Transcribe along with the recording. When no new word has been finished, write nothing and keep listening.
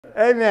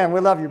Amen.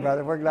 We love you,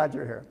 brother. We're glad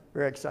you're here.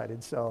 We're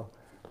excited.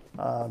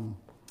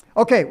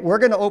 Okay, we're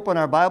going to open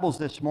our Bibles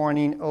this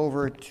morning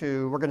we're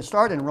going to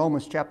start in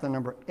Romans chapter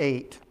number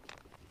 8.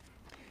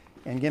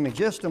 And give me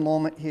just a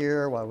moment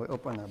here while we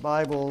open our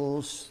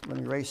Bibles. Let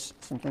me erase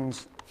some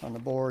things on the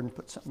board and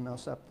put something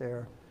else up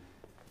there.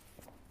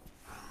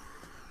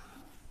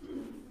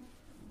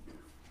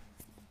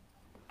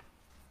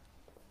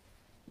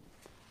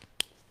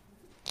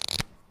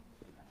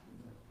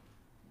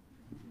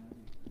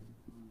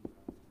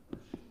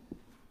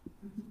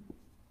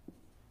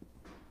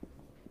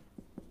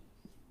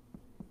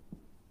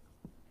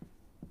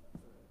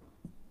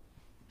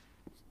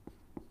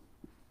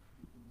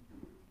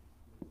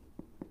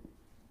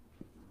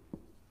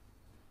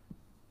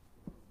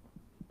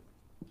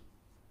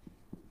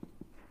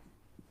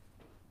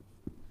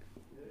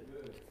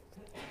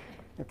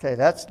 Okay,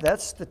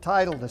 that's the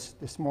title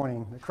this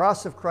morning. The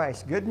Cross of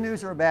Christ. Good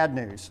news or bad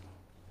news?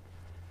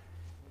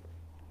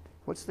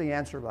 What's the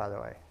answer, by the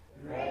way?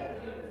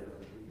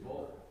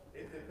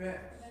 It depends.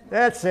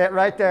 That's it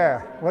right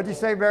there. What'd you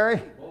say,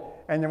 Barry?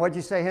 And then what'd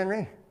you say,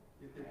 Henry?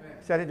 It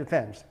depends. Said it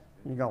depends.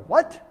 You go,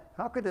 what?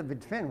 How could it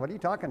depend? What are you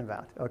talking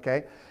about?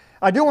 Okay.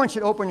 I do want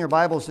you to open your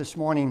Bibles this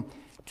morning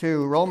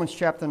to Romans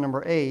chapter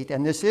number 8,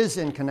 and this is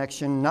in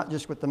connection not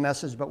just with the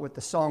message, but with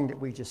the song that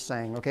we just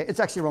sang, okay? It's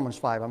actually Romans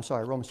 5, I'm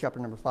sorry, Romans chapter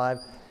number 5.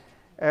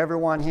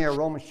 Everyone here,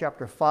 Romans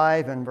chapter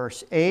 5 and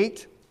verse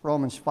 8.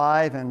 Romans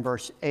 5 and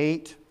verse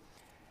 8.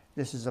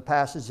 This is a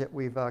passage that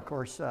we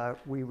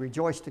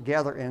rejoice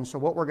together in. So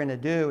what we're going to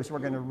do is we're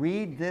going to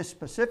read this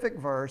specific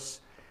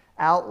verse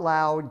out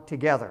loud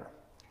together.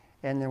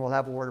 And then we'll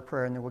have a word of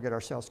prayer, and then we'll get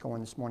ourselves going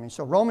this morning.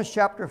 So Romans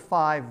chapter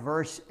 5,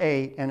 verse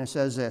 8, and it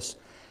says this: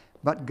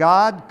 "But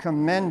God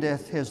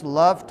commendeth his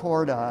love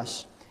toward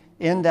us,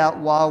 in that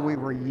while we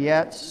were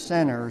yet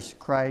sinners,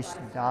 Christ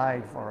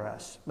died for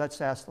us."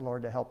 Let's ask the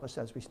Lord to help us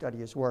as we study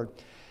his word.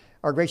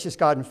 Our gracious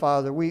God and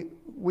Father,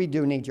 we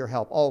do need your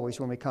help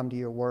always when we come to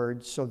your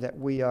word, so that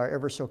we are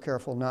ever so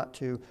careful not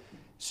to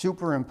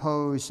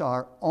superimpose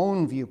our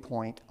own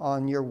viewpoint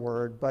on your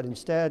word, but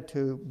instead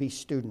to be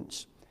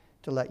students,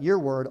 to let your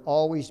word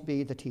always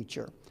be the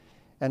teacher,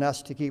 and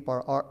us to keep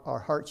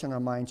our hearts and our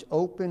minds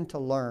open to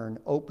learn,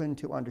 open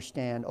to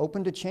understand,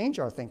 open to change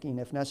our thinking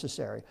if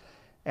necessary.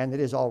 And it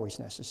is always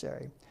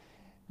necessary.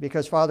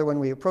 Because, Father, when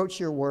we approach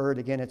your word,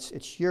 again,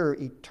 it's your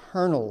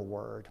eternal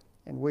word.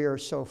 And we are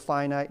so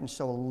finite and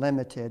so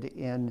limited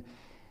in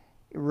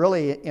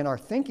our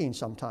thinking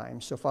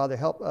sometimes. So, Father,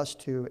 help us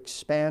to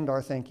expand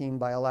our thinking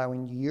by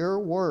allowing your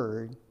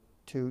word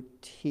to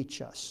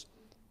teach us.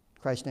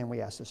 In Christ's name we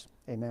ask this.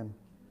 Amen.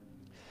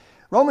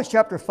 Romans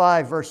chapter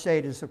 5, verse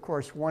 8 is, of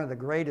course, one of the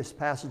greatest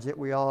passages that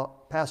we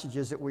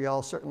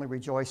all certainly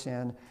rejoice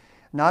in.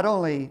 Not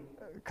only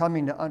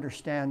coming to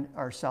understand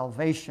our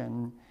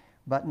salvation,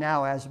 but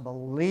now as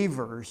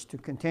believers to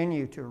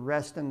continue to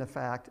rest in the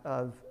fact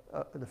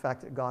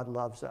that God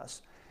loves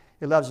us.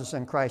 He loves us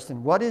in Christ.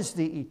 And what is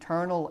the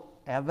eternal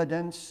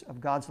evidence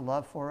of God's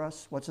love for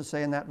us? What's it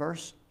say in that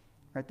verse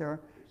right there?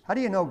 How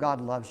do you know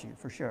God loves you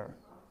for sure?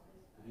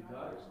 He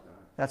does.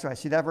 That's right.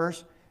 See that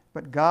verse?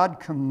 "But God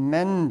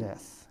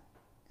commendeth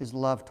his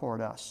love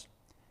toward us,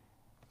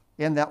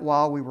 in that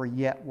while we were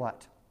yet"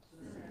 what?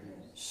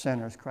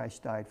 Sinners,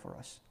 Christ died for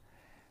us.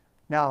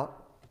 Now,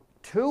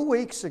 2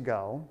 weeks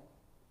ago,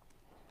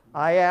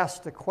 I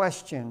asked a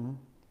question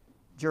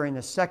during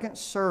the second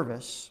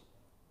service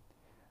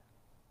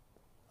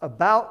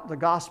about the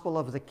gospel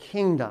of the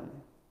kingdom,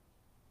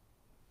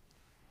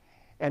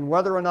 and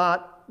whether or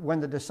not when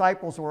the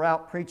disciples were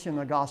out preaching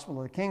the gospel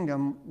of the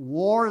kingdom,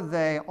 were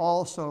they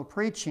also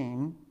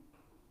preaching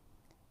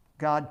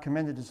God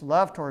commended his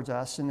love towards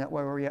us, and that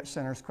while we were yet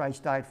sinners,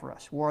 Christ died for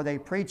us? Were they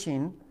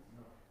preaching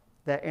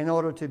that in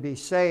order to be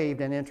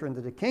saved and enter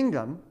into the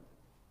kingdom,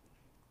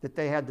 that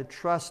they had to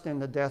trust in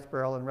the death,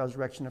 burial, and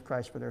resurrection of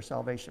Christ for their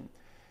salvation?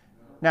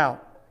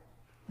 Now,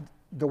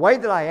 the way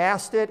that I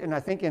asked it, and I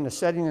think in the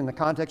setting and the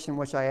context in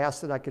which I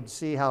asked it, I could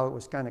see how it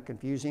was kind of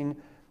confusing.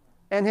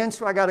 And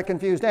hence I got a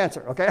confused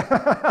answer, okay?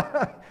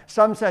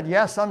 Some said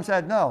yes, some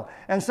said no.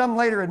 And some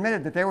later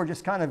admitted that they were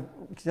just kind of,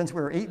 since we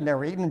were eating, they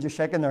were eating and just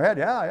shaking their head.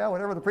 Yeah,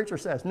 whatever the preacher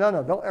says.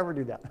 No, don't ever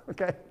do that,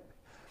 okay?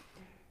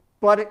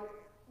 But it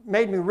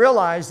made me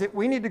realize that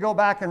we need to go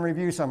back and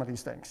review some of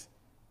these things.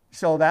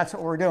 So that's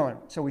what we're doing.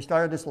 So we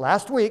started this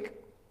last week,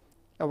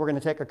 and we're going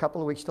to take a couple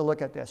of weeks to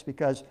look at this,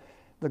 because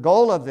the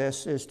goal of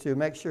this is to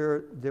make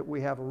sure that we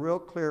have a real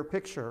clear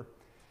picture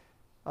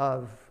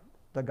of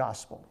the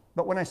gospel.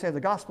 But when I say the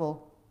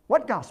gospel,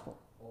 what gospel?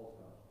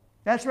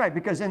 That's right,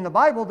 because in the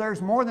Bible there's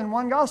more than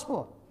one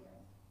gospel.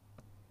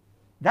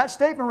 That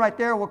statement right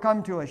there will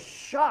come to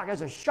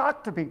as a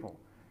shock to people.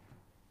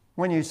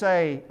 When you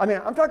say,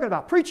 I'm talking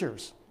about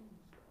preachers.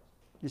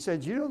 You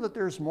said, "Do you know that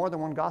there's more than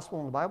one gospel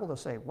in the Bible?" They'll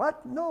say,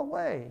 "What? No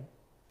way."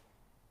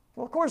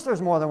 Well, of course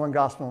there's more than one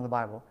gospel in the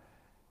Bible.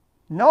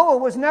 Noah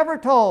was never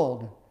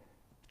told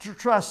to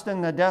trust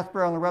in the death,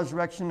 burial, and the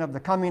resurrection of the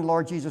coming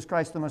Lord Jesus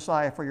Christ the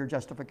Messiah for your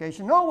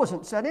justification. Noah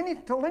wasn't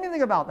told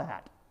anything about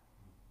that.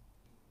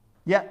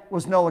 Yet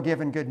was Noah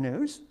given good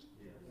news?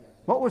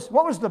 What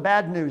was the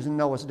bad news in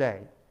Noah's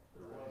day?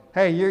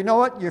 Hey, you know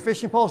what? Your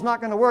fishing pole's not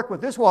going to work with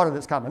this water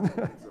that's coming.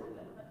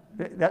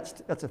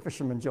 That's a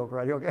fisherman joke,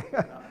 right? Okay.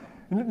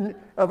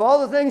 Of all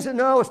the things that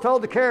Noah was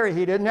told to carry,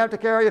 he didn't have to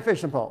carry a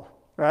fishing pole,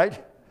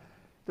 right?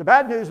 The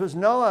bad news was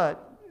Noah,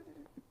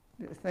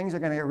 things are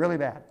going to get really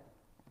bad.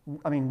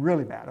 I mean,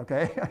 really bad,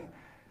 okay?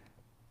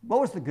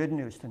 What was the good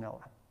news to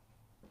Noah?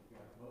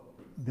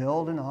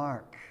 Build an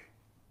ark.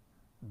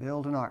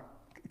 Build an ark.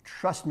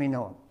 Trust me,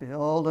 Noah.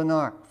 Build an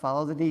ark.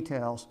 Follow the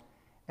details.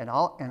 And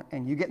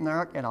you get in the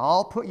ark, and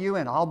I'll put you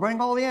in. I'll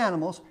bring all the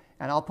animals,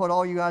 and I'll put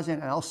all you guys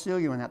in, and I'll seal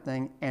you in that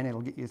thing, and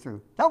it'll get you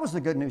through. That was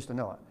the good news to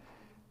Noah.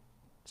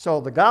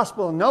 So the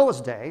gospel in Noah's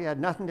day had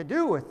nothing to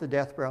do with the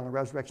death, burial, and the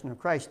resurrection of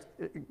Christ.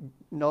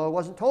 Noah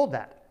wasn't told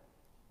that.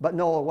 But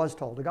Noah was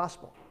told the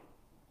gospel.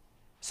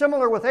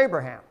 Similar with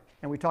Abraham.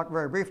 And we talked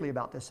very briefly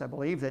about this, I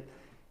believe, that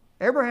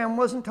Abraham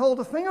wasn't told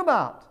a thing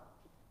about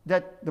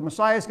that the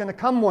Messiah is going to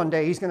come one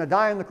day. He's going to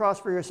die on the cross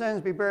for your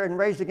sins, be buried, and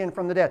raised again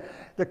from the dead.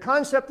 The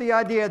concept, the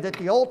idea that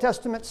the Old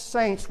Testament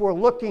saints were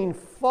looking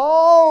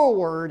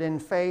forward in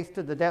faith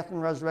to the death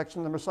and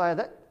resurrection of the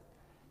Messiah,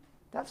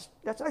 that's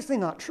actually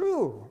not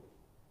true.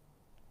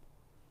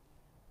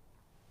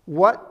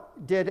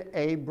 What did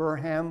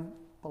Abraham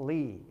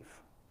believe?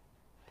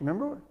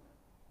 Remember?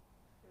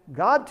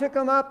 God took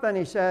him up and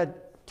he said,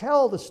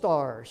 tell the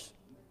stars,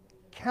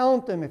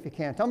 count them if you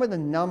can, tell me the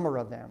number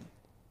of them.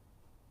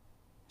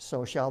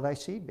 So shall thy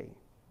seed be.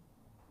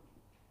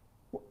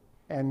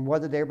 And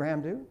what did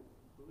Abraham do?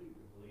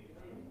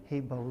 He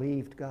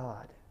believed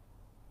God.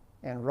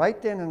 And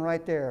right then and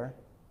right there,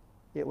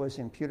 it was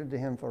imputed to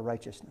him for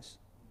righteousness.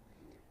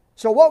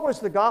 So what was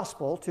the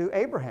gospel to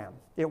Abraham?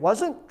 It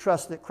wasn't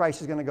trust that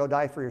Christ is going to go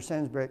die for your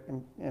sins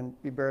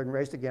and be buried and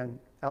raised again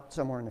out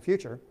somewhere in the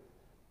future.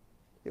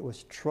 It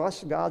was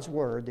trust God's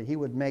word that he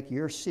would make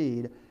your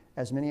seed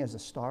as many as the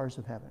stars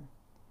of heaven.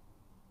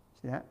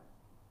 See that?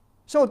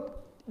 So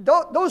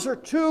those are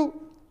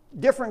two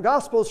different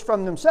gospels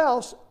from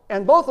themselves,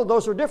 and both of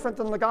those are different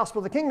than the gospel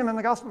of the kingdom and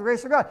the gospel of the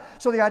grace of God.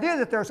 So the idea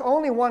that there's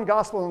only one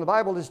gospel in the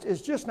Bible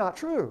is just not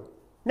true.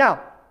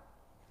 Now,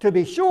 to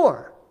be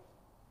sure,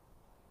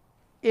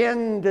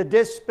 in the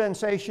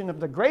dispensation of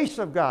the grace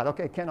of God.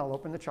 Okay, Ken, I'll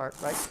open the chart,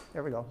 right?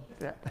 There we go.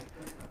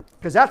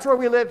 Because that's where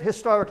we live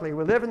historically.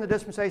 We live in the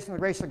dispensation of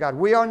the grace of God.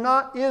 We are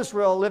not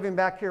Israel living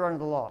back here under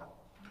the law.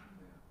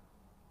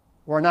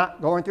 We're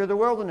not going through the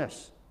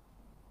wilderness.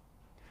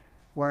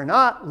 We're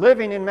not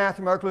living in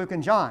Matthew, Mark, Luke,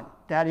 and John.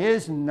 That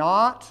is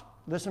not,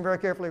 listen very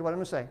carefully to what I'm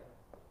going to say.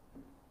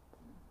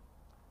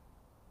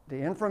 The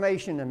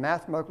information in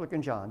Matthew, Mark, Luke,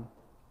 and John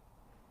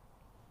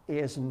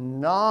is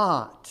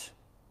not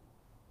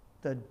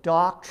the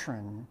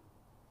doctrine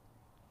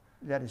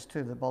that is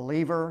to the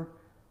believer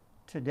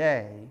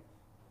today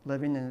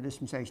living in the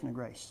dispensation of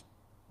grace.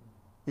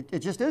 It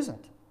just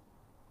isn't.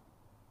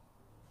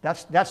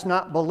 That's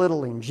not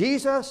belittling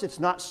Jesus. It's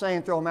not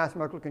saying throw Matthew,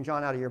 Mark, Luke, and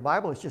John out of your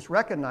Bible. It's just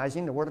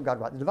recognizing the Word of God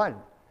rightly divided.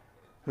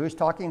 Who's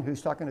talking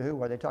to who?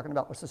 What are they talking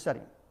about? What's the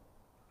setting?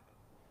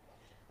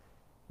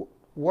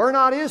 We're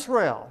not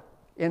Israel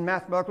in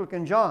Matthew, Mark, Luke,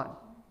 and John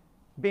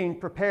being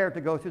prepared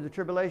to go through the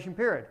tribulation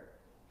period.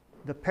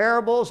 The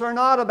parables are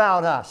not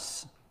about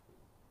us.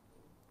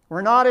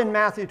 We're not in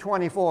Matthew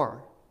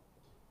 24.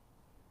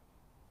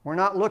 We're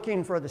not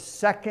looking for the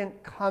second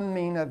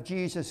coming of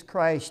Jesus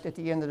Christ at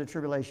the end of the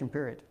tribulation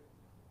period.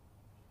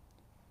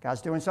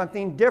 God's doing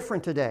something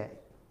different today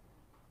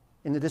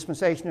in the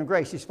dispensation of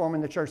grace. He's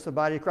forming the church, the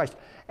body of Christ.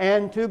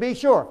 And to be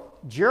sure,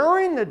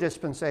 during the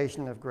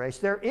dispensation of grace,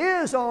 there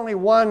is only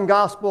one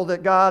gospel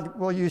that God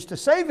will use to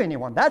save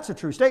anyone. That's a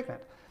true statement.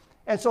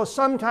 And so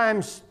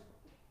sometimes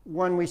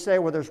when we say,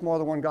 well, there's more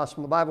than one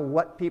gospel in the Bible,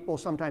 what people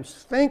sometimes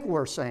think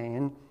we're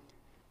saying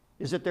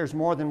is that there's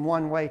more than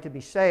one way to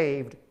be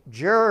saved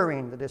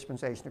during the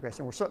dispensation of grace.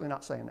 And we're certainly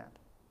not saying that.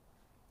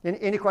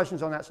 Any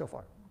questions on that so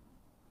far?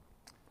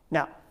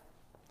 Now,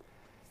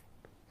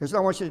 here's what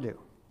I want you to do.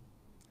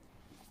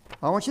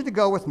 I want you to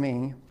go with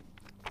me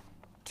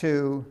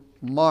to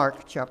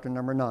Mark chapter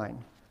number 9.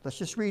 Let's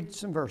just read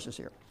some verses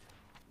here.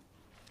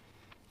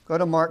 Go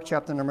to Mark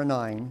chapter number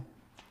 9.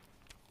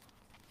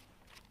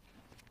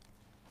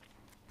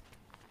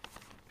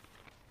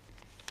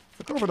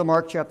 Look over to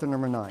Mark chapter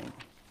number 9.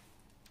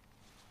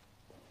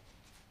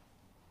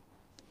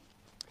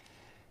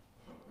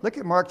 Look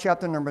at Mark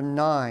chapter number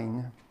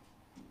 9.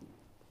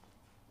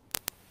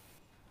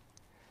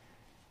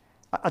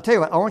 I'll tell you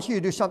what, I want you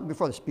to do something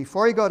before this.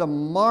 Before you go to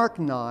Mark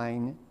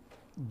 9,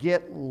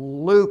 get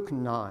Luke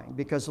 9.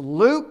 Because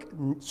Luke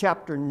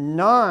chapter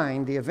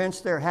 9, the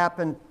events there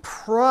happened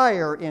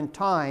prior in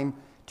time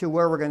to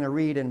where we're going to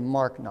read in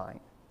Mark 9.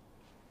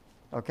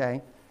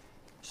 Okay?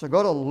 So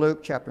go to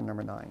Luke chapter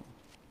number 9.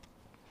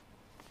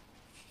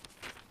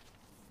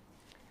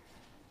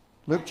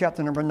 Luke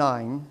chapter number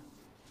 9.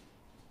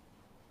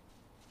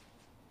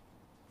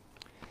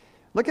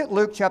 Look at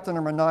Luke chapter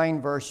number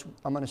 9,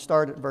 I'm going to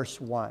start at verse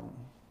 1.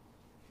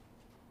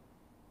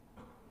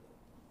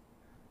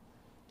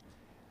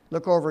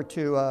 Look over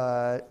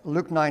to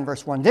Luke 9,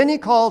 verse 1. Then he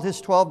called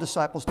his 12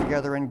 disciples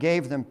together and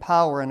gave them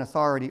power and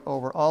authority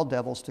over all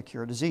devils to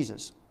cure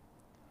diseases.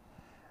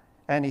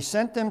 And he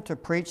sent them to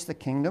preach the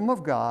kingdom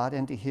of God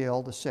and to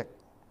heal the sick.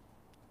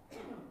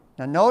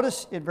 Now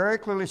notice it very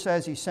clearly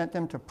says he sent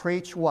them to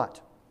preach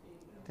what?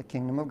 The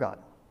kingdom of God.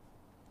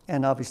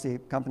 And obviously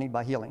accompanied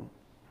by healing.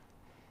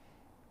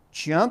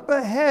 Jump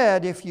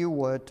ahead, if you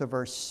would, to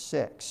verse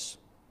 6.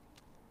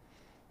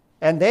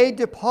 And they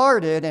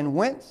departed and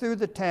went through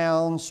the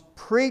towns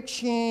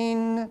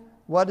preaching,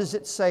 what does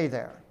it say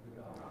there?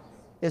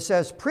 It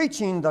says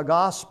preaching the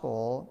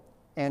gospel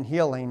and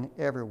healing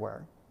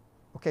everywhere.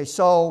 Okay,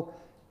 so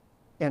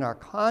in our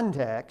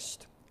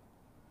context,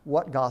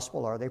 what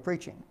gospel are they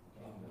preaching?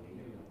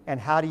 And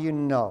how do you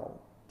know?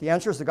 The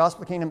answer is the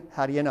gospel of the kingdom.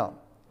 How do you know?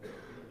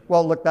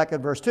 Well, look back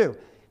at verse 2.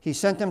 He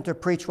sent them to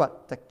preach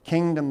what? The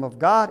kingdom of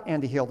God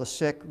and to heal the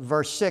sick.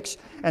 Verse 6,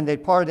 and they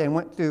departed and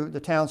went through the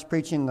towns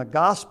preaching the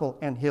gospel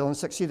and healing the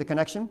sick. See the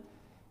connection?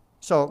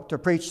 So to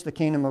preach the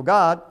kingdom of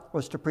God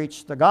was to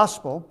preach the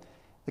gospel,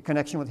 the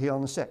connection with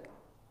healing the sick.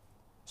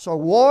 So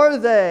were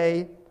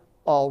they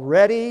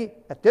already,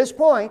 at this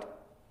point,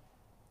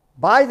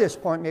 by this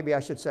point maybe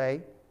I should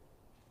say,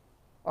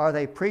 are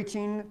they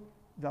preaching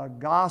the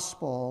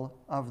gospel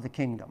of the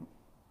kingdom?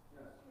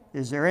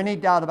 Is there any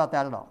doubt about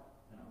that at all?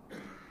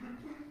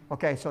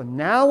 Okay, so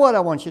now what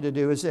I want you to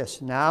do is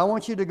this. Now I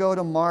want you to go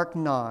to Mark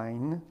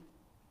 9.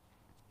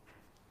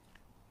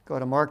 Go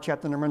to Mark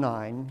chapter number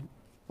 9.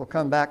 We'll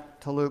come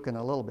back to Luke in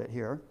a little bit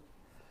here.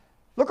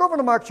 Look over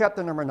to Mark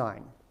chapter number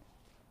 9.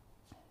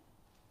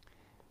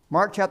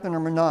 Mark chapter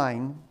number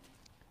 9.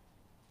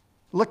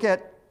 Look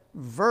at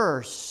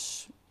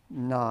verse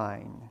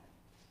 9.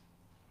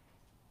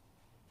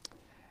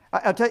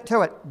 I'll tell you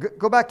what,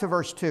 go back to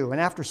verse 2. And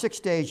after 6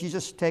 days,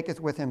 Jesus taketh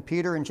with him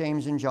Peter and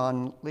James and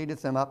John,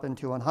 leadeth them up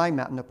into an high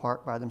mountain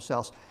apart by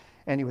themselves,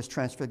 and he was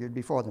transfigured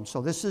before them.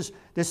 So this is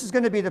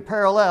going to be the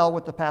parallel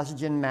with the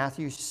passage in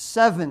Matthew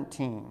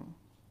 17,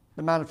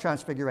 the Mount of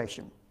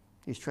Transfiguration.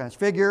 He's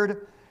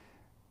transfigured.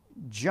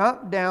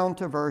 Jump down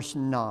to verse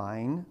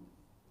 9.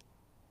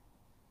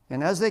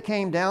 And as they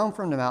came down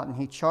from the mountain,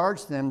 he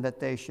charged them that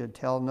they should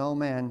tell no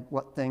man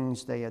what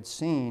things they had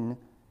seen,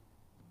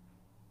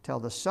 till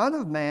the Son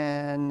of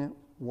Man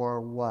were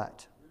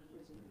what?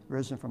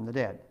 Risen from the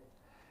dead.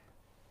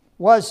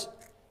 Was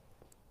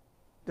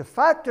the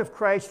fact of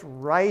Christ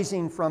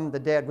rising from the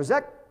dead, was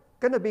that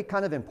going to be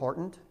kind of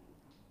important?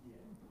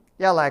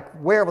 Yeah, like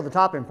way over the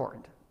top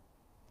important.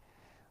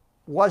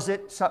 Was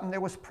it something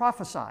that was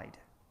prophesied?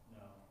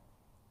 No.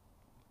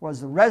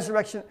 Was the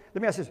resurrection,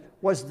 let me ask this,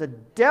 was the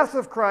death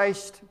of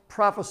Christ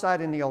prophesied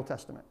in the Old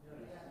Testament?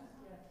 Yes.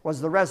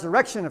 Was the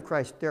resurrection of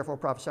Christ therefore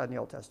prophesied in the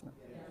Old Testament?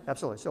 Yes.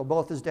 Absolutely. So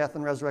both his death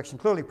and resurrection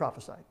clearly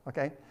prophesied.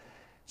 Okay?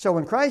 So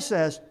when Christ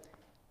says,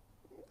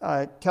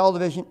 tell the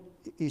vision,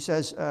 he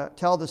says,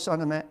 tell the Son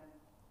of Man,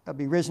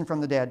 be risen from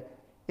the dead,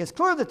 it's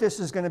clear that this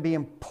is going to be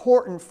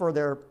important for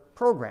their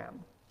program.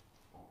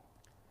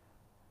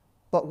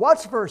 But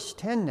what's verse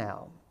 10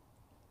 now?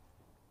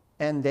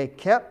 And they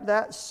kept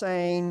that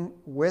saying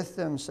with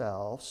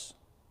themselves,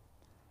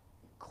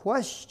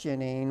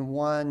 questioning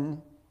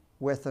one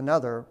with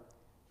another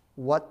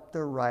what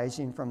the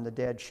rising from the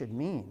dead should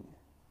mean.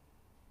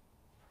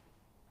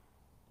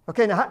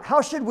 Okay, now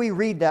how should we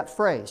read that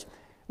phrase?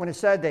 When it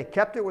said they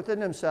kept it within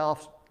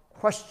themselves,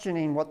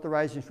 questioning what the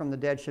rising from the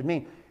dead should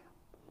mean.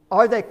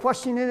 Are they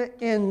questioning it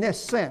in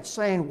this sense,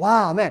 saying,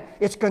 wow, man,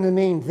 it's going to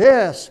mean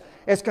this,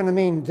 it's going to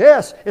mean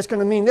this, it's going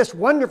to mean this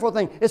wonderful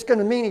thing, it's going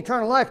to mean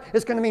eternal life,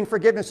 it's going to mean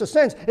forgiveness of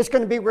sins, it's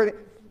going to be...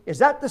 Is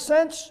that the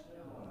sense?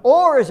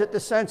 Or is it the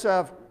sense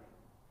of,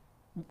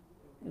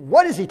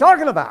 what is he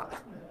talking about?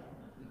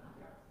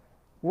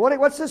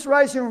 What's this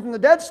rising from the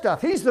dead stuff?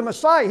 He's the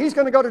Messiah. He's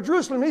going to go to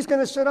Jerusalem. He's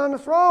going to sit on the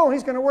throne.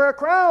 He's going to wear a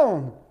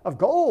crown of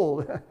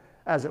gold,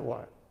 as it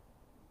were.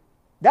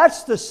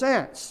 That's the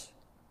sense.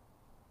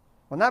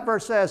 When that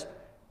verse says,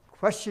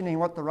 questioning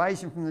what the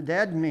rising from the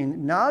dead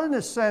mean, not in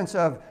the sense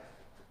of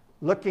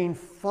looking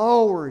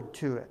forward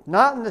to it,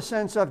 not in the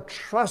sense of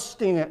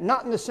trusting it,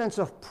 not in the sense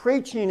of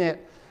preaching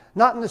it,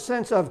 not in the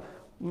sense of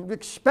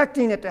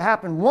expecting it to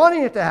happen,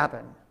 wanting it to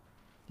happen.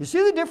 You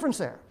see the difference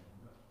there?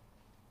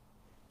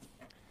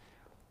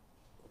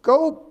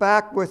 Go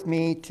back with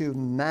me to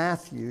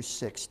Matthew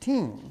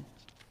 16.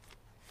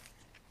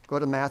 Go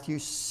to Matthew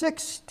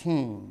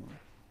 16.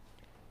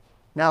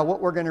 Now,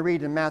 what we're going to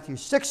read in Matthew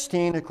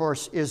 16, of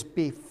course, is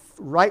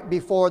right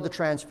before the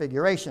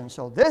Transfiguration.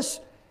 So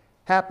this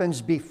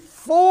happens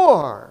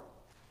before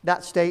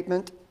that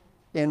statement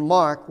in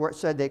Mark where it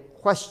said they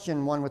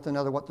question one with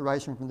another what the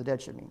rising from the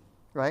dead should mean,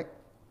 right?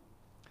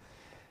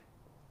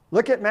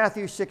 Look at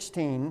Matthew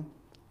 16.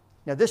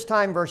 Now, this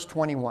time, verse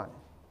 21.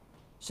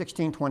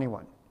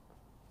 16:21.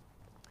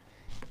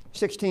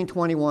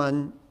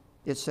 16:21,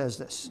 it says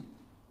this.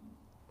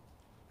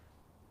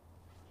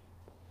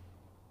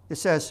 It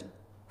says,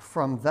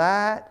 from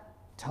that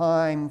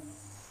time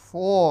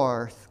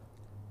forth,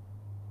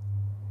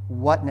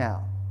 what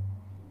now?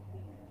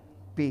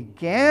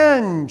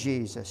 Began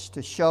Jesus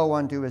to show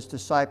unto his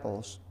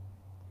disciples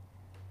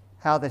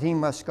how that he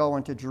must go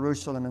into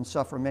Jerusalem and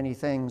suffer many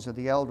things of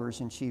the elders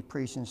and chief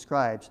priests and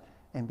scribes,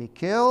 and be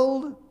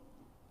killed.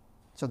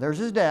 So there's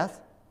his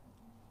death.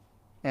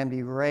 And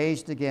be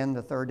raised again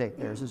the third day.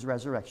 There's his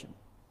resurrection.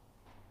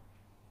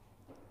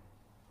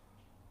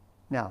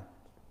 Now,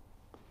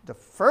 the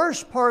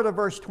first part of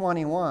verse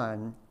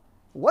 21,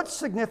 what's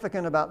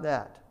significant about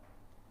that?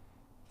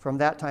 From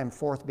that time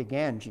forth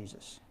began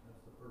Jesus.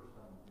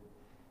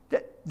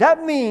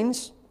 That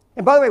means,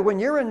 and by the way, when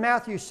you're in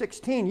Matthew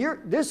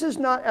 16, this is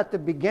not at the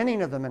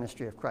beginning of the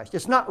ministry of Christ.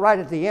 It's not right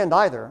at the end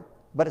either,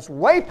 but it's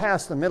way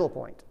past the middle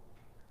point.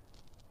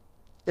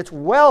 It's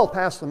well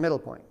past the middle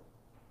point.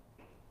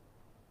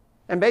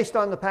 And based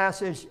on the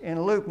passage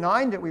in Luke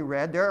 9 that we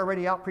read, they're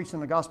already out preaching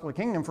the gospel of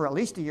the kingdom for at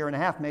least a year and a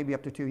half, maybe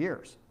up to 2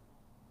 years.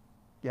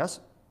 Yes?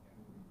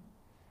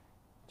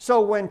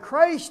 So when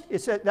Christ,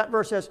 that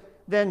verse says,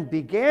 then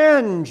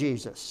began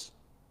Jesus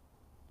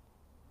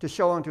to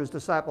show unto his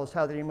disciples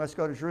how that he must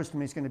go to Jerusalem.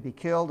 He's going to be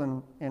killed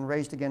and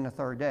raised again the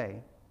third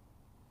day.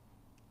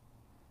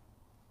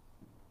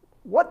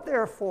 What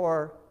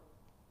therefore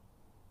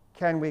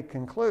can we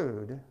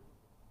conclude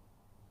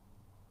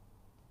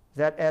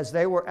that as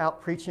they were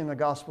out preaching the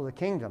gospel of the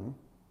kingdom,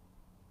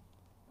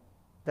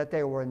 that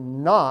they were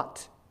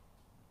not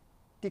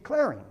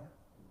declaring?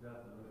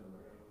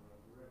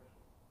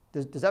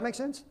 Does that make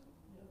sense?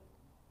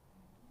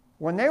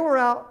 When they were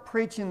out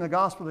preaching the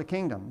gospel of the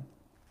kingdom,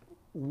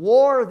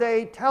 were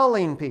they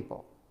telling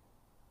people,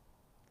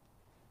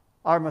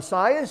 our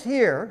Messiah is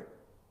here,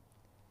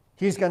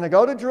 he's going to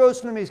go to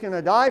Jerusalem, he's going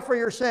to die for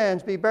your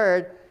sins, be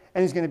buried,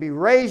 and he's going to be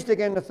raised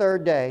again the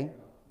third day,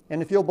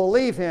 and if you'll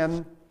believe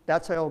him,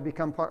 that's how he'll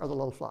become part of the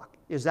little flock?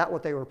 Is that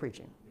what they were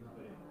preaching?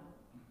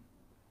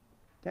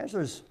 The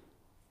answer is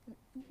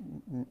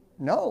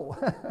no.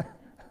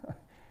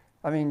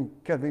 I mean,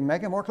 could we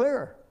make it more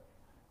clear?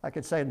 I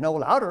could say no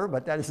louder,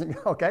 but that isn't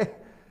okay.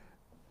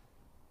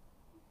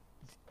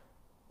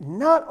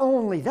 Not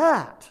only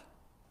that,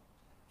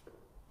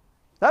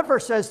 that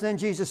verse says, then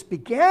Jesus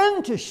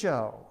began to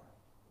show.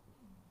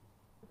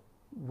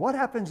 What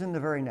happens in the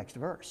very next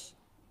verse?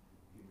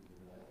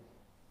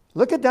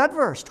 Look at that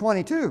verse,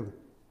 22.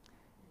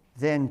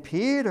 Then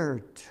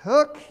Peter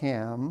took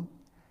him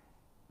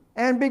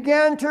and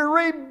began to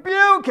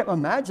rebuke him.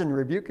 Imagine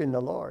rebuking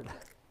the Lord.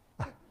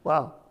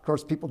 Wow. Of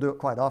course, people do it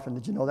quite often.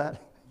 Did you know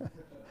that?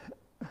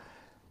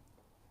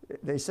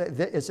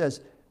 It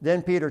says,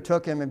 then Peter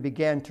took him and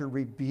began to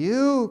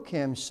rebuke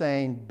him,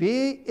 saying,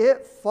 be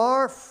it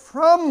far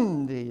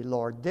from thee,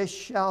 Lord. This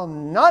shall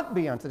not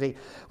be unto thee.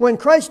 When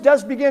Christ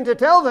does begin to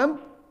tell them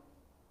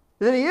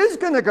that he is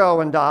going to go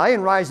and die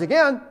and rise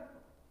again,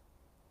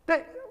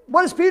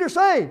 what does Peter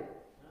say?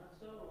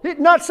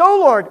 Not so,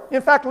 Lord.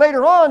 In fact,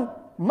 later on,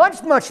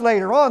 much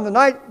later on, the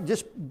night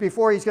just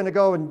before he's going to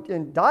go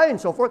and die and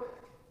so forth,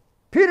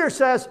 Peter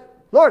says,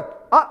 Lord,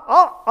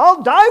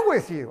 I'll die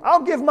with you.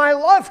 I'll give my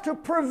life to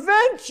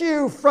prevent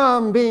you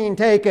from being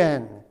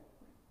taken.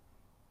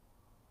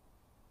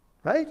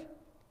 Right?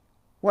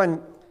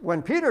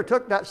 When Peter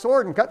took that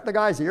sword and cut the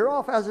guy's ear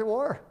off, as it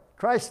were,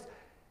 Christ,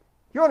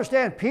 you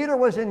understand, Peter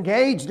was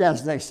engaged,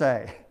 as they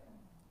say.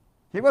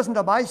 He wasn't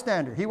a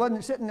bystander. He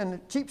wasn't sitting in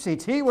the cheap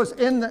seats. He was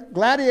in the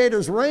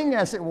gladiator's ring,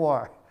 as it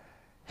were.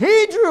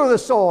 He drew the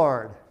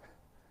sword.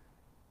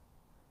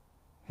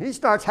 He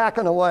starts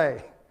hacking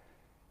away.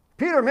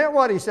 Peter meant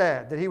what he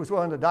said, that he was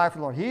willing to die for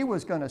the Lord. He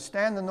was going to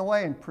stand in the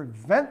way and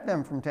prevent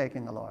them from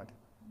taking the Lord.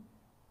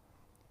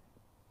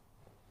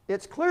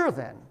 It's clear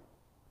then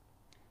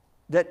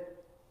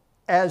that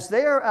as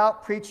they are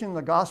out preaching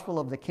the gospel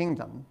of the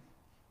kingdom,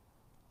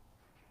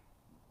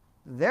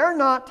 they're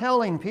not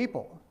telling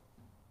people,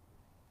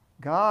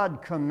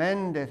 God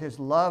commended his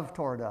love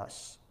toward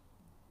us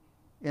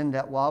in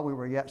that while we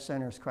were yet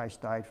sinners,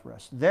 Christ died for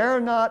us. They're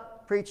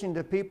not preaching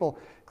to people,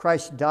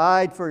 Christ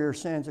died for your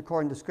sins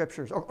according to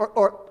Scriptures.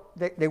 Or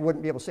they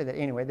wouldn't be able to say that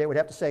anyway. They would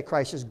have to say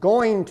Christ is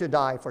going to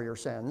die for your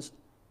sins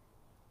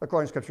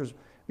according to Scriptures,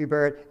 be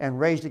buried, and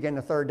raised again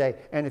the third day.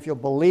 And if you'll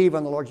believe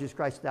on the Lord Jesus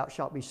Christ, thou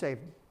shalt be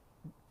saved.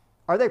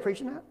 Are they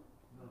preaching that?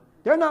 No.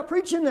 They're not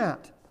preaching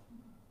that.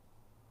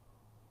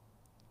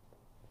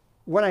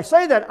 When I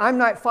say that, I'm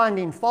not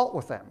finding fault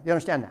with them. You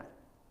understand that?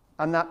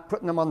 I'm not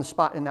putting them on the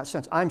spot in that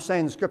sense. I'm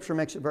saying the Scripture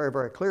makes it very,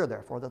 very clear,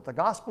 therefore, that the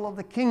gospel of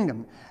the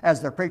kingdom,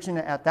 as they're preaching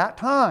it at that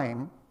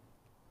time,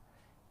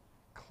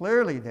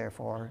 clearly,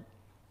 therefore,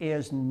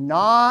 is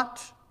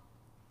not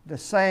the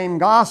same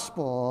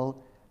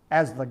gospel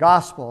as the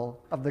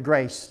gospel of the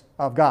grace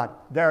of God.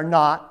 They're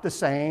not the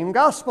same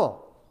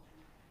gospel.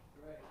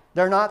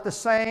 They're not the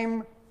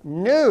same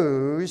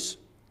news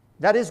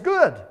that is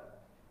good.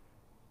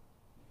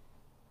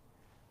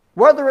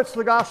 Whether it's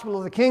the gospel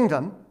of the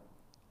kingdom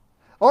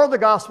or the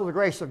gospel of the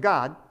grace of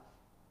God,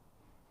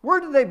 where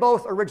do they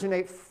both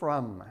originate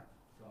from?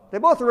 They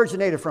both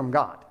originated from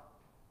God.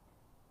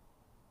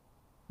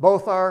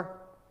 Both are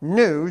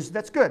news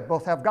that's good.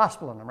 Both have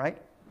gospel in them, right?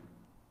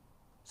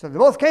 So they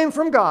both came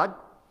from God.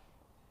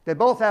 They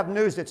both have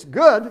news that's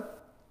good,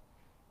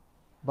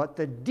 but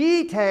the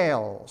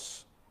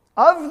details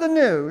of the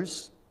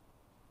news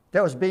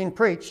that was being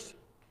preached.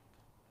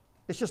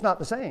 It's just not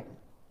the same.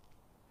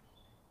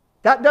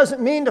 That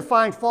doesn't mean to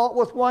find fault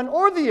with one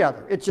or the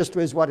other. It just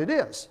is what it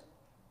is.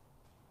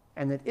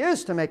 And it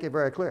is to make it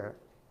very clear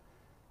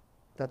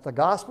that the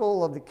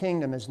gospel of the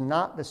kingdom is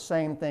not the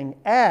same thing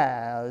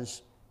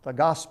as the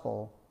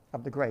gospel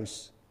of the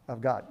grace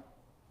of God.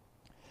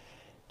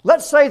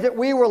 Let's say that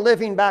we were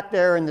living back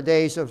there in the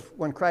days of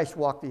when Christ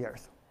walked the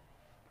earth.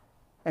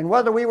 And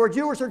whether we were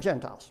Jews or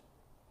Gentiles.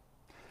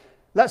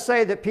 Let's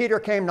say that Peter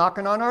came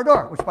knocking on our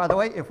door, which, by the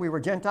way, if we were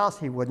Gentiles,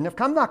 he wouldn't have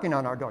come knocking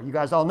on our door. You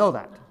guys all know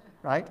that,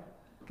 right?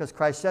 Because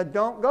Christ said,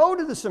 don't go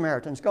to the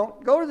Samaritans, go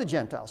to the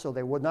Gentiles. So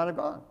they would not have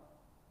gone.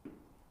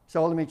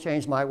 So let me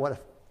change my what if.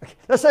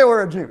 Let's say we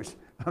were Jews,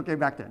 okay,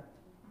 back then,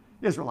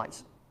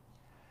 Israelites.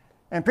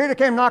 And Peter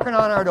came knocking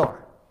on our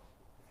door.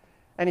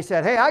 And he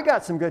said, hey, I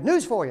got some good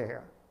news for you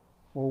here.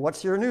 Well,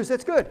 what's your news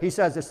that's good? He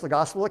says, it's the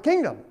gospel of the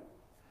kingdom.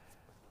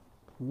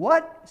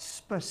 What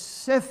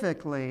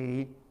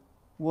specifically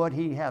would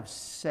he have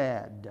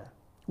said?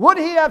 Would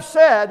he have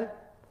said,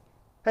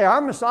 hey,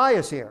 our Messiah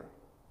is here.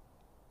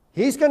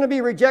 He's going to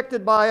be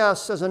rejected by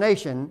us as a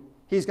nation.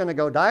 He's going to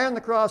go die on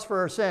the cross for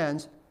our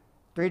sins.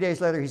 3 days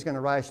later, he's going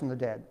to rise from the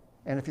dead.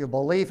 And if you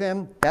believe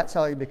him, that's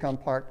how you become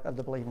part of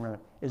the believing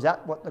remnant. Is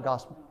that what the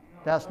gospel?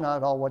 That's not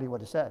at all what he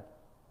would have said.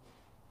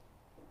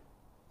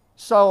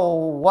 So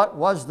what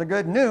was the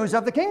good news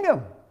of the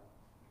kingdom?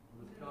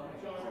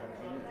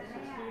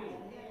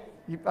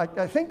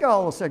 I think I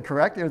all said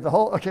correct. There's the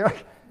whole, okay.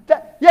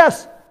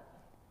 Yes.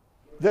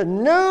 The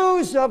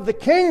news of the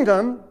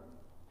kingdom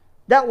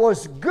that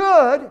was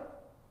good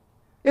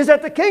is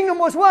that the kingdom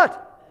was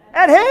what?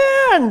 At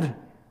hand.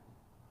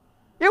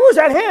 It was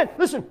at hand.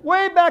 Listen,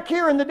 way back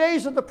here in the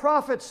days of the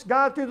prophets,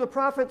 God through the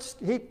prophets,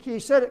 he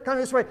said it kind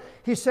of this way.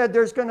 He said,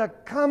 there's going to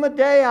come a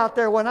day out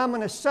there when I'm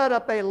going to set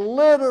up a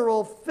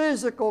literal,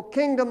 physical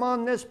kingdom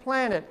on this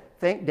planet.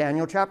 Think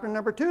Daniel chapter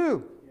number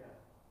 2.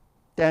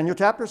 Daniel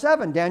chapter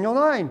 7, Daniel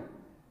 9.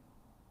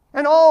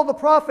 And all the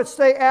prophets,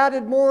 they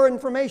added more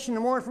information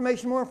and more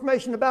information, more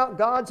information about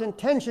God's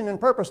intention and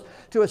purpose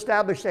to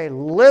establish a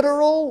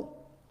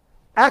literal,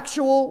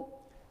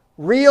 actual,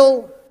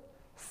 real,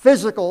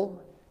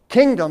 physical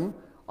kingdom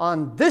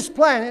on this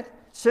planet,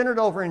 centered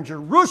over in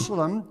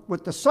Jerusalem,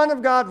 with the Son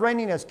of God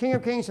reigning as King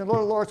of Kings and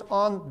Lord of Lords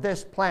on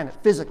this planet,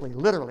 physically,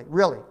 literally,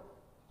 really.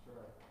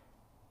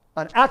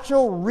 An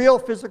actual, real,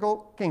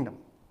 physical kingdom.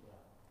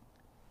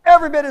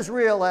 Every bit as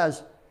real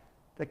as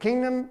the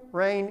kingdom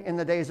reigned in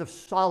the days of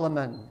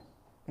Solomon.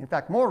 In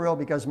fact, more real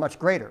because much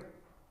greater.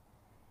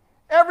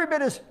 Every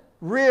bit as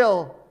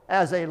real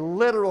as a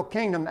literal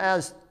kingdom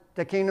as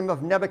the kingdom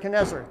of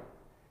Nebuchadnezzar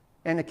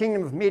and the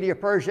kingdom of Media,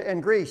 Persia,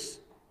 and Greece,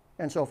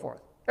 and so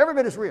forth. Every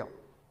bit as real.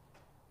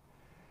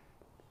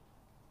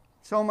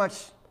 So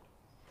much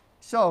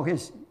so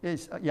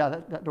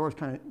that door's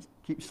kind of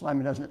keeps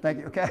slamming, doesn't it? Thank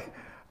you, okay?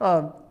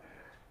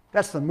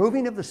 That's the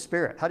moving of the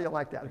Spirit. How do you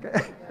like that,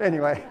 okay?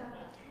 Anyway,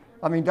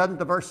 I mean, doesn't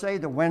the verse say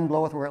the wind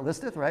bloweth where it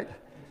listeth, right?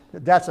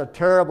 That's a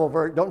terrible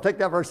verse. Don't take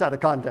that verse out of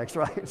context,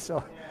 right?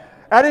 So,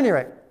 at any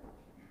rate,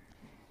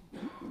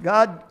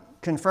 God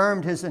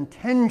confirmed his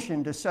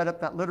intention to set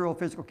up that literal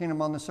physical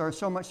kingdom on this earth,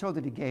 so much so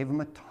that he gave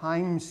him a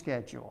time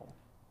schedule.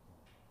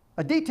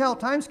 A detailed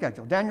time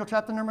schedule. Daniel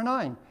chapter number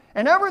 9.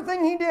 And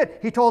everything he did,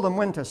 he told them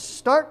when to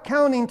start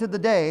counting to the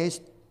days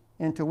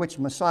into which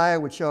Messiah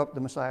would show up, the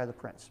Messiah the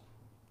Prince.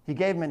 He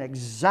gave them an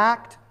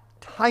exact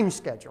time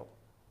schedule.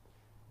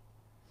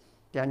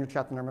 Daniel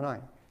chapter number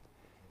 9.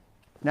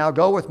 Now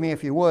go with me,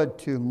 if you would,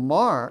 to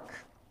Mark.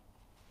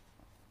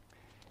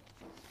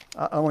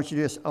 I want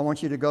you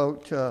to go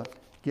to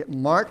get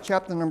Mark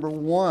chapter number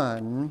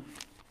 1.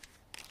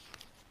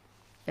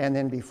 And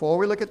then before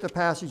we look at the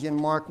passage in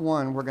Mark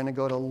 1, we're going to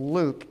go to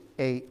Luke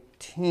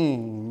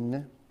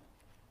 18.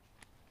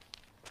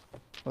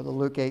 Or the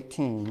Luke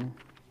 18.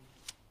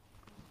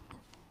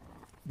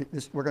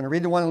 We're going to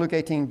read the one in Luke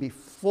 18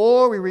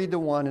 before we read the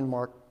one in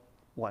Mark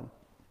 1.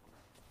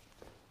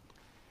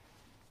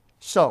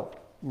 So,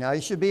 now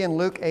you should be in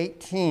Luke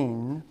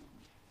 18.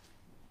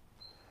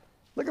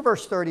 Look at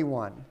verse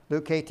 31,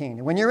 Luke 18.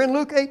 And when you're in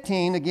Luke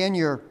 18, again,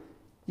 you're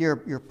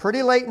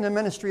pretty late in the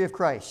ministry of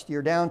Christ.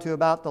 You're down to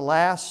about the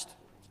last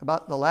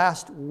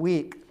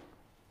week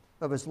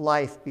of his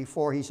life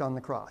before he's on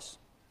the cross.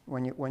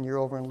 When you're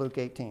over in Luke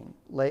 18,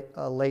 late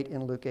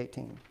in Luke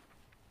 18.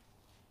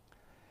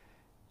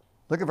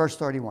 Look at verse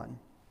 31.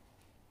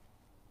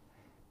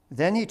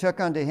 Then he took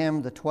unto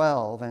him the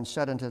 12 and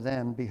said unto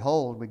them,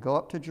 Behold, we go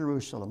up to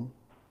Jerusalem,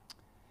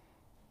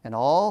 and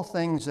all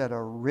things that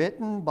are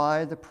written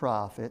by the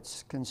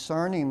prophets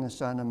concerning the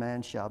Son of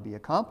Man shall be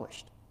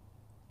accomplished.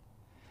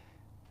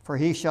 For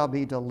he shall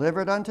be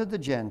delivered unto the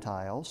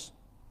Gentiles,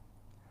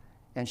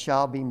 and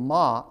shall be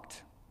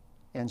mocked,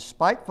 and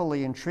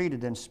spitefully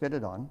entreated and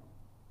spitted on,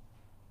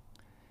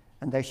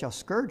 and they shall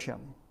scourge him,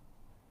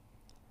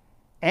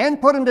 and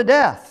put him to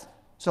death.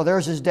 So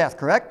there's his death,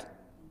 correct?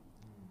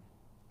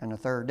 And the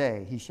third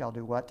day he shall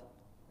do what?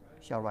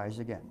 Shall rise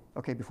again.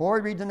 Okay, before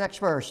we read the next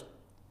verse,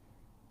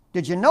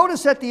 Did you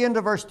notice at the end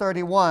of verse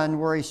 31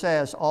 where he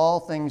says, all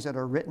things that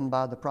are written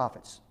by the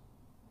prophets?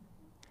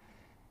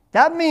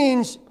 That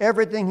means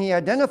everything he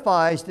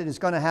identifies that is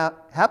going to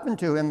happen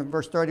to him in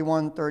verse 32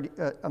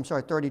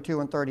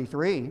 and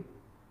 33,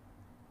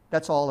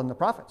 that's all in the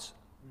prophets.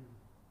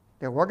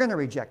 They were going to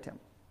reject him.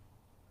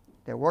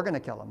 They were going to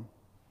kill him,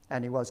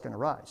 and he was going to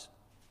rise.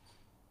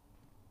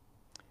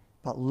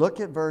 But look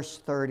at verse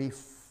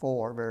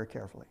 34 very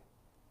carefully.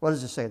 What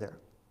does it say there?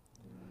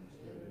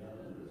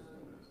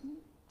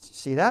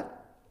 See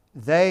that?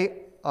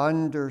 They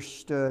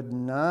understood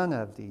none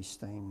of these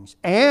things.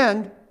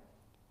 And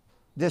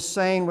this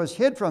saying was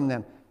hid from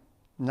them.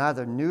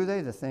 Neither knew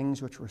they the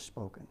things which were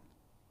spoken.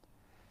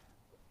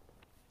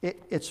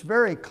 It's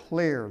very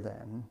clear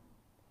then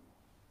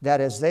that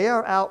as they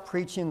are out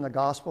preaching the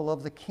gospel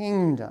of the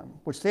kingdom,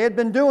 which they had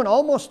been doing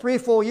almost 3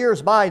 full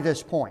years by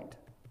this point,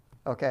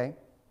 okay?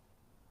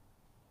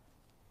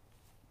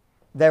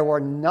 They were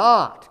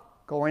not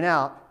going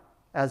out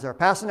as they're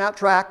passing out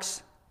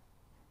tracts,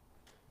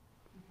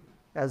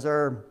 as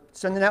they're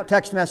sending out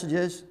text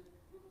messages.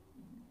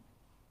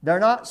 They're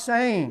not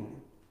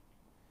saying,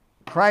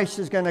 Christ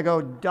is going to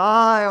go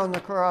die on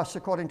the cross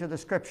according to the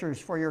Scriptures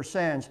for your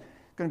sins,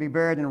 going to be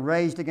buried and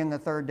raised again the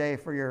third day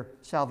for your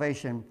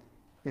salvation.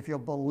 If you'll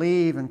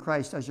believe in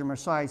Christ as your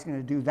Messiah, He's going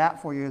to do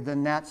that for you,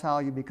 then that's how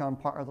you become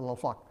part of the little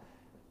flock.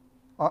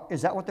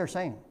 Is that what they're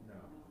saying?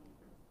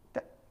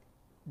 No.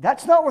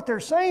 That's not what they're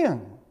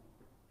saying.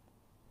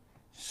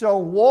 So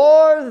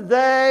were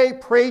they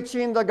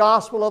preaching the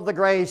gospel of the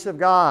grace of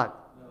God?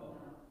 No.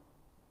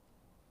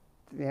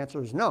 The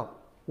answer is no.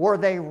 Were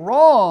they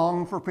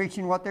wrong for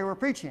preaching what they were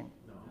preaching?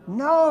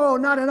 No,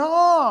 not at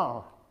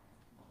all.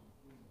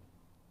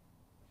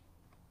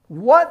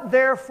 What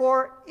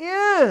therefore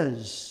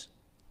is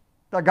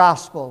the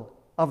gospel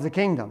of the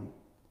kingdom?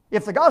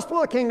 If the gospel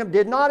of the kingdom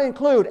did not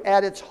include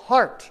at its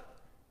heart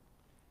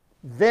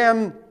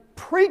them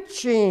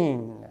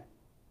preaching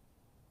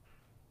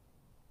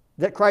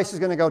that Christ is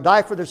going to go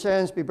die for their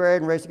sins, be buried,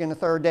 and raised again the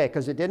third day,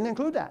 because it didn't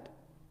include that.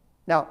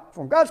 Now,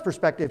 from God's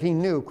perspective, He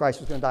knew Christ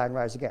was going to die and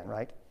rise again,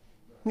 right?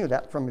 He knew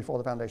that from before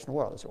the foundation of the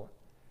world, as it were.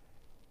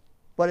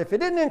 But if it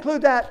didn't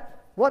include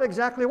that, what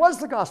exactly was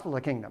the gospel of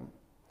the kingdom?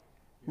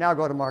 Now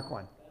go to Mark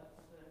 1.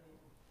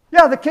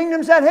 Yeah, the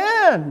kingdom's at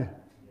hand.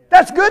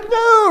 That's good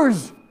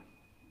news.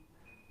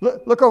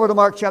 Look over to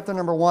Mark chapter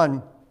number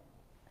 1.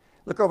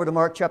 Look over to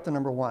Mark chapter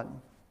number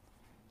 1.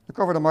 Look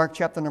over to Mark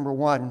chapter number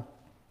 1.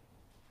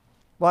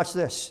 Watch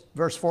this,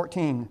 verse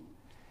 14.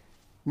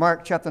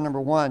 Mark chapter number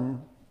 1,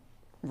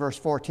 verse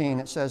 14,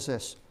 it says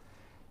this.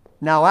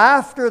 Now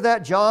after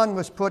that John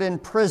was put in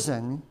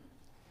prison,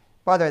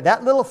 by the way,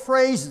 that little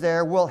phrase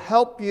there will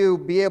help you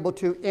be able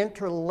to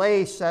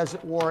interlace, as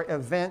it were,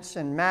 events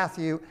in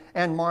Matthew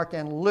and Mark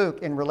and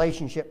Luke in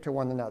relationship to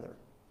one another.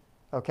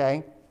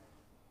 Okay?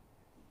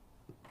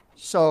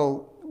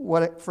 So,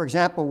 for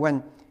example,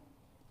 when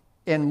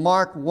in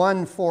Mark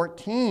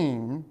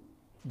 1:14,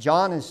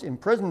 John is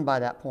imprisoned by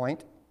that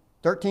point,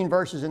 13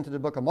 verses into the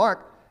book of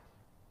Mark.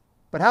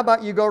 But how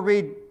about you go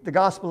read the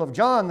Gospel of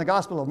John, the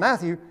Gospel of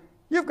Matthew?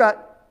 You've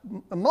got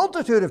a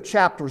multitude of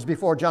chapters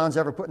before John's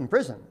ever put in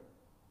prison.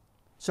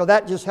 So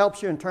that just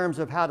helps you in terms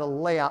of how to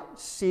lay out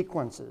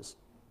sequences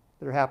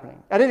that are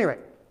happening. At any rate,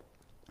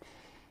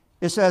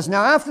 it says,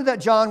 now after that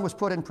John was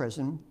put in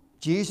prison,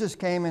 Jesus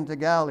came into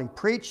Galilee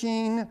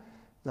preaching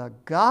the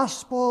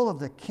gospel of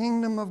the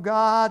kingdom of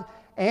God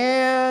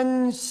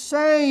and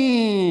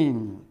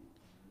saying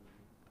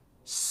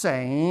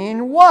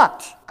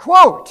what?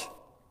 Quote,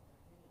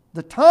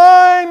 the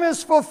time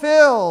is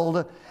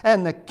fulfilled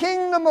and the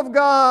kingdom of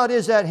God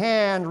is at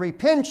hand.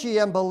 Repent ye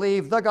and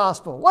believe the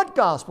gospel. What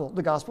gospel?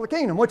 The gospel of the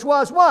kingdom, which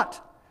was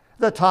what?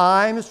 The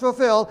time is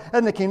fulfilled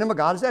and the kingdom of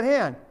God is at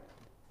hand.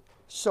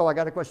 So I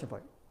got a question for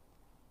you.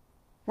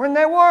 When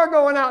they were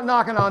going out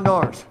knocking on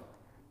doors,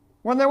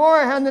 when they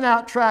were handing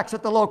out tracts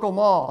at the local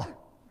mall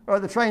or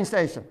the train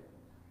station,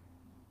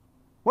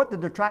 what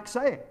did the tracts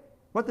say?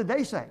 What did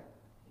they say?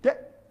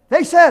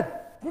 They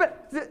said,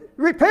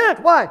 repent.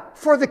 Why?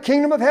 For the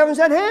kingdom of heaven is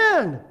at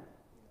hand.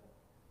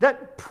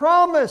 That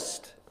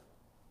promised,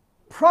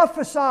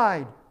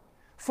 prophesied,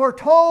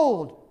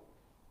 foretold,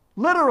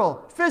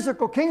 literal,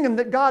 physical kingdom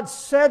that God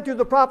said through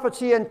the prophets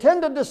He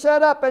intended to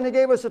set up, and He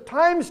gave us a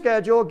time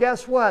schedule.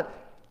 Guess what?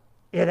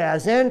 It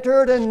has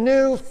entered a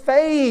new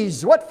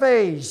phase. What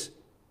phase?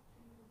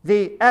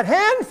 The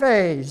at-hand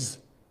phase.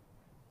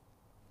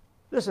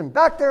 Listen,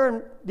 back there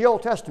in the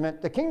Old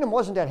Testament, the kingdom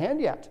wasn't at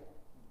hand yet.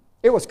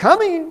 It was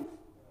coming.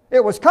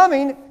 It was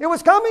coming. It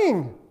was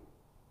coming.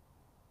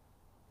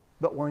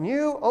 But when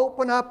you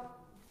open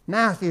up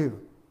Matthew,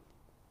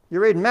 you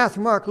read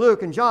Matthew, Mark,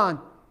 Luke, and John,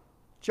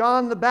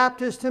 John the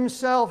Baptist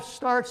himself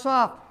starts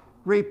off,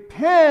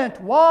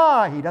 repent.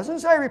 Why? He doesn't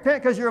say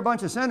repent because you're a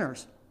bunch of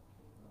sinners.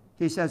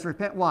 He says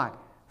repent. Why?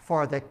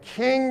 For the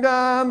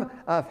kingdom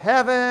of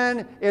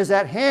heaven is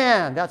at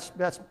hand.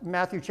 That's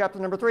Matthew chapter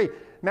number 3.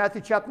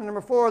 Matthew chapter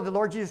number 4, the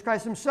Lord Jesus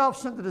Christ Himself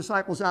sent the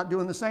disciples out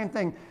doing the same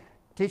thing,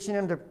 teaching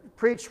them to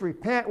preach,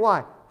 repent.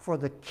 Why? For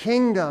the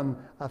kingdom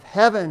of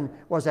heaven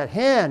was at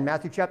hand.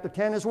 Matthew chapter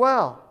 10 as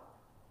well.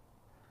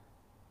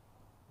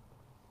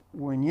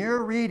 When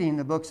you're reading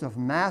the books of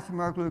Matthew,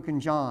 Mark, Luke,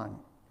 and John,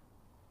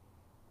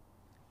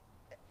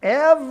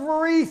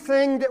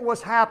 everything that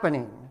was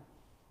happening,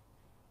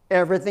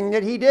 everything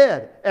that he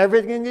did,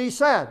 everything that he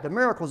said, the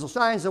miracles, the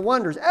signs, the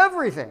wonders,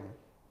 everything,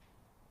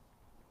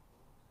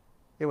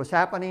 it was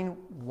happening.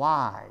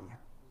 Why?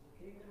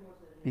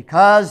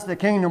 Because the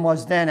kingdom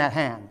was then at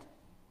hand.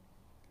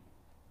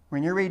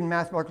 When you're reading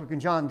Matthew, Mark, Luke,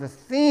 and John, the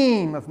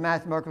theme of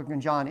Matthew, Mark, Luke,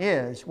 and John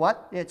is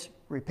what? It's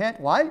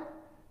repent. Why?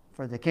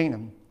 For the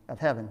kingdom of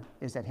heaven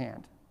is at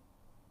hand.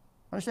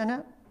 Understand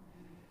that?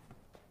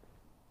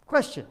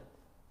 Question.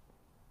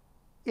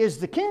 Is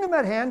the kingdom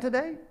at hand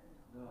today?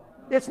 No.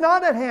 It's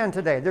not at hand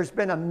today. There's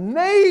been a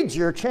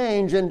major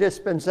change in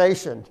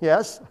dispensation.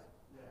 Yes?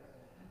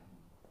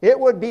 It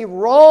would be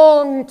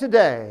wrong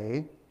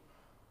today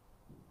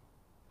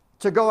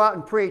to go out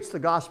and preach the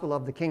gospel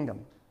of the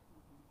kingdom.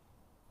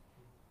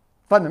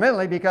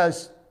 Fundamentally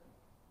because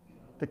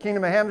the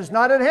kingdom of heaven is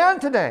not at hand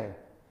today.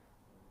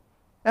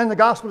 And the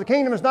gospel of the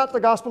kingdom is not the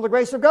gospel of the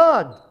grace of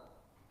God.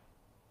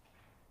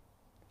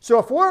 So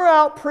if we're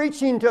out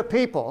preaching to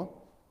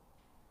people,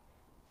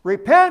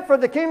 repent for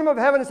the kingdom of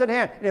heaven is at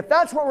hand. And if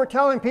that's what we're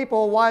telling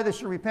people why they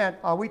should repent,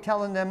 are we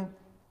telling them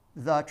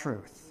the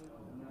truth?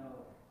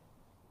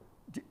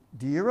 No.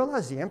 Do you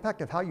realize the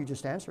impact of how you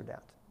just answered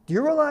that? Do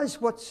you realize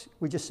what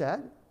we just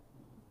said?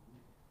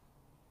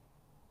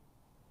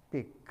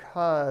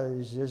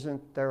 Because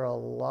isn't there a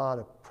lot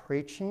of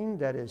preaching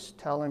that is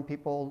telling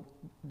people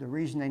the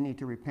reason they need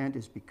to repent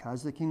is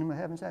because the kingdom of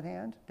heaven's at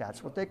hand?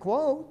 That's what they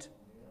quote.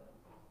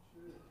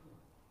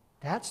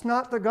 That's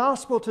not the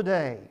gospel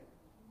today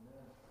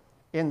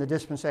in the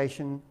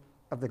dispensation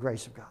of the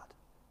grace of God.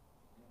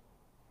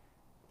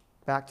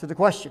 Back to the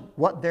question,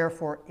 what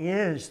therefore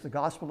is the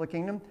gospel of the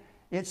kingdom?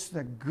 It's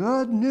the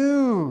good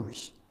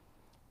news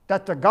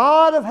that the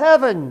God of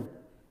heaven,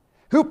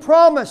 who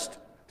promised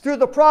through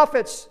the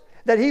prophets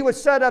that he would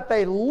set up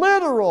a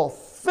literal,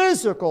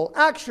 physical,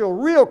 actual,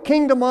 real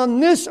kingdom on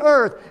this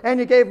earth. And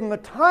he gave them a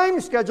time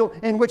schedule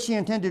in which he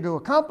intended to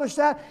accomplish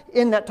that.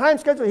 In that time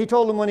schedule, he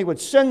told them when he would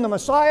send the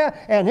Messiah,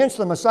 and hence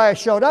the Messiah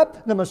showed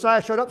up. The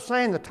Messiah showed up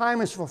saying the time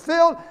is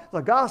fulfilled.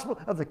 The gospel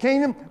of the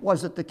kingdom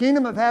was that the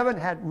kingdom of heaven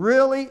had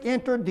really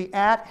entered the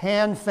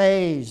at-hand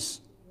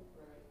phase.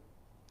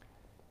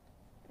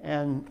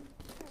 And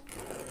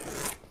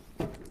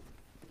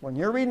when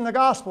you're reading the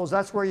Gospels,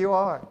 that's where you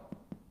are.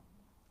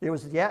 It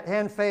was the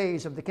at-hand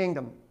phase of the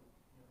kingdom.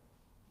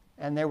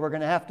 And they were going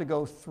to have to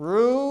go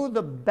through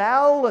the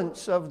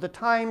balance of the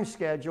time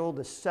schedule,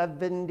 the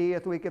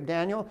 70th week of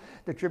Daniel,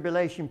 the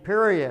tribulation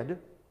period,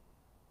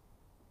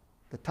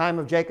 the time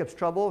of Jacob's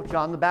trouble.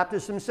 John the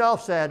Baptist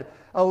himself said,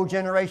 "O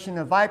generation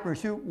of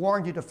vipers, who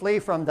warned you to flee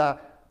from the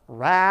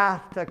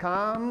wrath to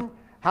come?"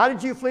 How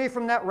did you flee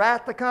from that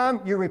wrath to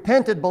come? You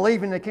repented,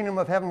 believing the kingdom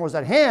of heaven was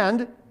at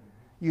hand.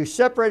 You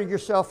separated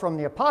yourself from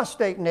the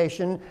apostate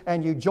nation,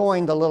 and you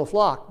joined the little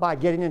flock by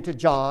getting into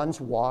John's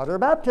water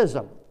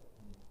baptism.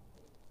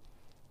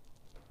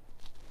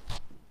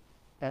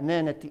 And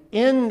then at the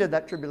end of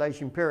that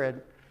tribulation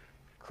period,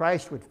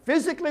 Christ would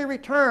physically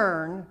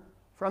return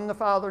from the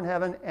Father in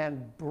heaven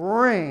and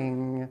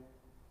bring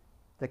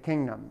the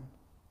kingdom.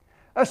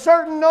 A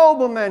certain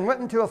nobleman went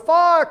into a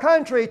far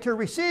country to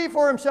receive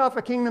for himself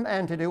a kingdom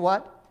and to do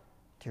what?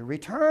 To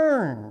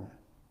return.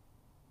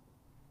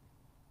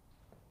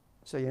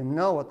 So you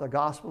know what the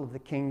gospel of the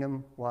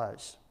kingdom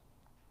was.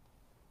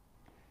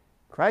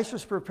 Christ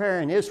was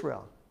preparing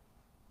Israel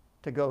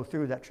to go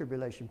through that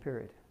tribulation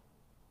period.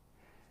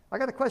 I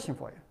got a question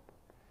for you.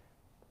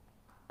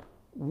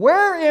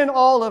 Where in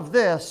all of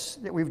this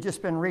that we've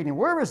just been reading,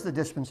 where is the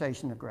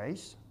dispensation of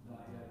grace?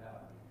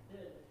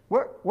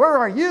 Where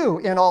are you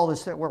in all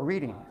this that we're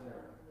reading?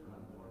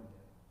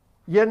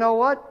 You know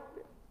what?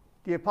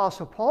 The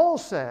Apostle Paul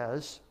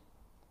says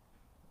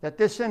that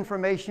this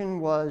information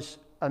was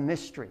a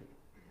mystery.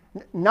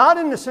 Not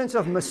in the sense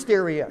of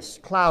mysterious,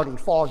 cloudy,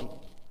 foggy.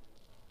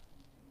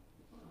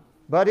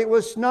 But it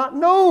was not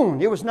known.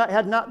 It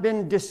had not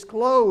been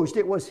disclosed.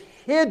 It was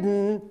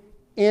hidden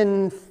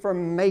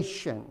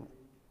information.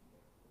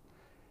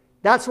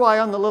 That's why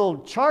on the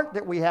little chart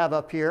that we have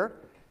up here,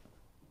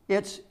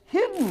 it's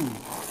hidden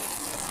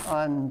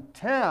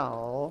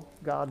until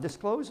God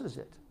discloses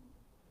it.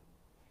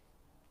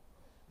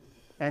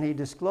 And he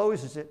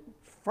discloses it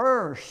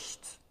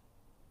first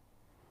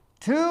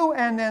to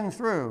and then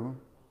through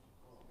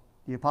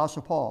the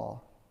Apostle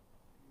Paul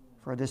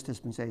for this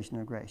dispensation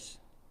of grace.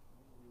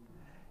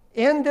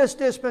 In this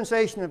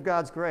dispensation of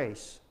God's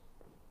grace,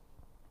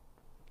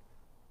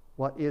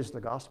 what is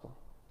the gospel?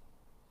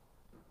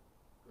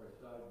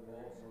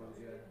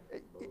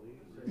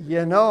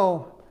 You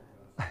know,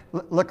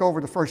 look over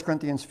to 1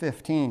 Corinthians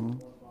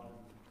 15.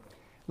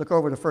 Look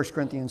over to 1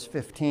 Corinthians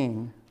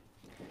 15.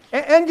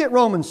 And get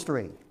Romans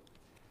 3.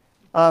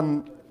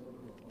 Go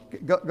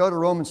to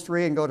Romans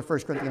 3 and go to 1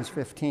 Corinthians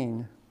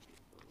 15.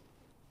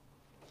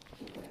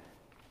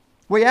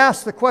 We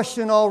asked the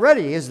question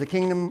already, is the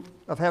kingdom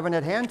of heaven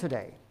at hand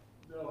today?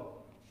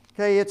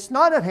 Okay, it's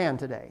not at hand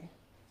today.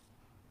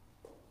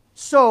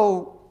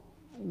 So,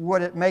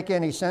 would it make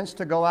any sense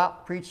to go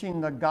out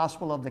preaching the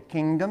gospel of the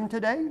kingdom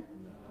today?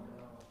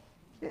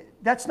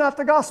 That's not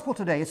the gospel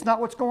today. It's not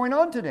what's going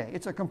on today.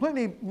 It's a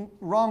completely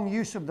wrong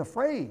use of the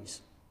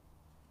phrase,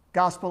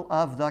 gospel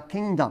of the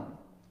kingdom.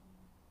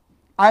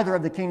 Either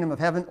of the kingdom of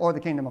heaven or the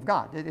kingdom of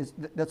God.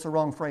 That's a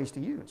wrong phrase to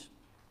use.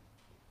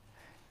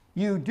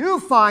 You do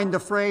find the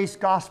phrase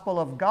gospel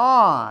of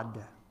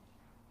God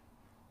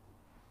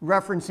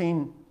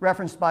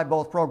referenced by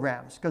both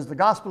programs, because the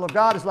gospel of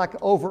God is like an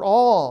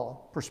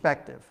overall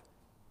perspective.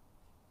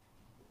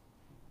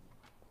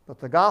 But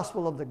the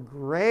gospel of the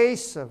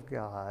grace of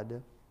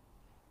God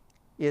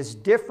is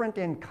different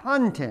in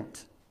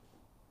content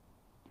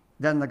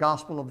than the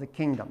gospel of the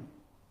kingdom.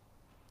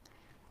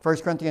 1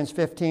 Corinthians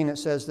 15, it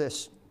says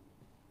this.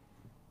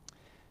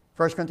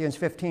 1 Corinthians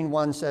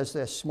 15:1 says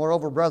this,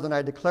 Moreover, brethren,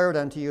 I declared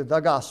unto you the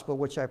gospel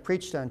which I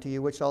preached unto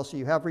you, which also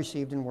you have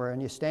received and wherein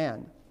you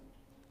stand.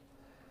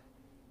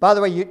 By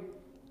the way,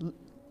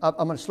 I'm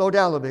going to slow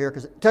down a little bit here,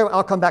 because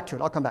I'll come back to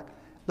it. I'll come back.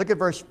 Look at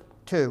verse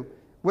 2.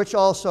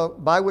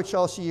 By which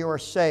also you are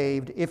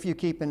saved, if you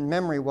keep in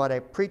memory what I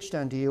preached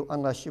unto you,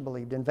 unless you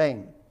believed in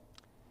vain.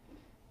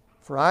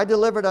 For I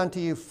delivered unto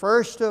you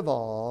first of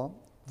all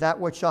that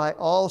which I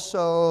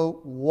also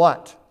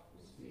what?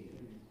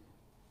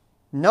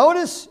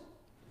 Notice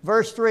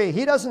verse 3.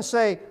 He doesn't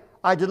say,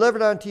 I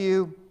delivered unto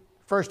you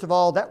first of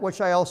all that which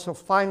I also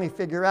finally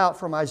figure out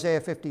from Isaiah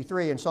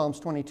 53 and Psalms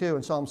 22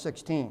 and Psalm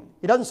 16.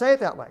 He doesn't say it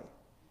that way.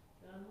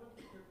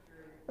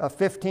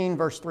 15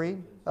 verse 3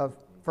 of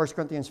 1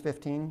 Corinthians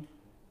 15.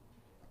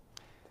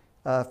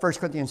 1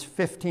 Corinthians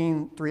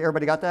 15, 3.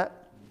 Everybody got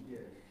that? Yes.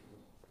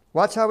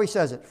 Watch how he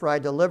says it. For I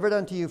delivered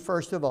unto you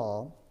first of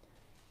all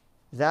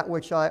that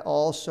which I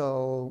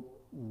also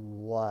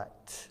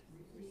what?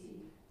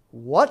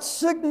 What's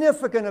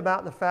significant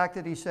about the fact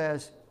that he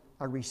says,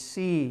 I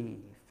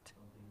received?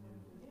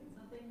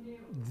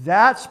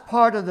 That's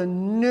part of the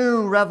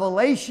new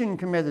revelation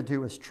committed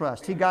to his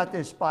trust. He got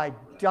this by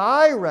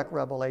direct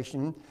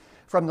revelation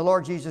from the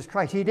Lord Jesus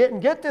Christ. He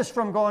didn't get this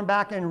from going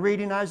back and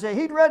reading Isaiah.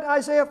 He'd read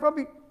Isaiah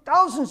probably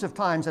thousands of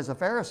times as a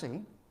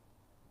Pharisee.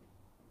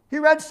 He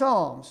read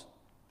Psalms.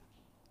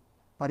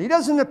 But he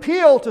doesn't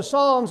appeal to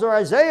Psalms or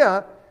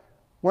Isaiah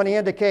when he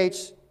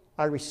indicates,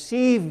 I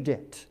received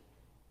it.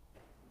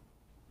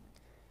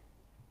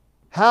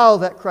 How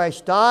that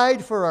Christ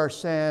died for our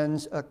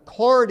sins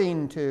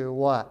according to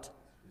what?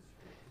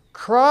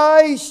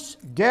 Christ's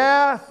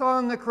death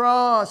on the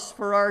cross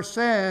for our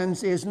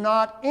sins is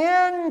not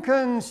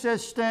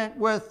inconsistent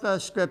with the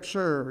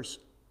Scriptures.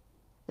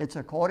 It's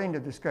according to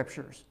the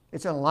Scriptures.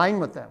 It's in line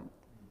with them.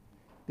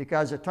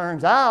 Because it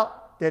turns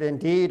out that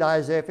indeed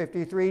Isaiah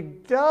 53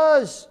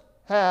 does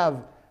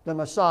have the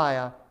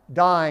Messiah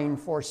dying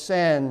for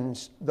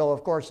sins. Though,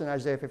 of course, in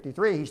Isaiah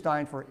 53, he's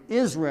dying for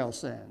Israel's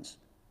sins.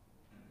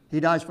 He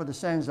dies for the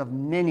sins of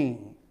many,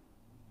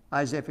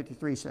 Isaiah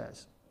 53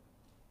 says.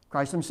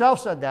 Christ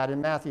himself said that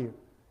in Matthew.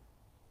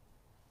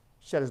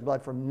 Shed his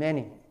blood for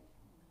many.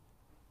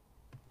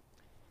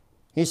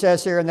 He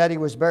says here, and that he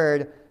was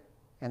buried,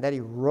 and that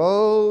he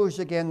rose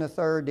again the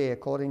third day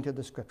according to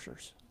the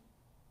Scriptures.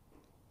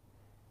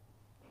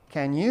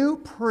 Can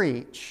you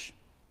preach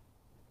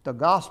the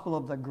gospel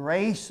of the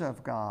grace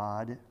of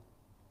God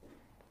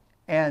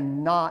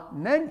and not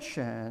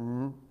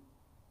mention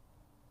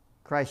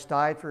Christ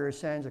died for your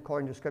sins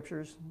according to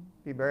Scriptures,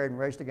 be buried and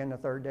raised again the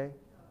third day?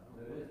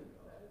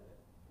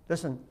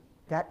 Listen,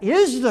 that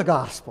is the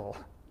gospel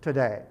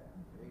today.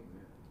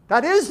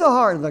 That is the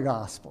heart of the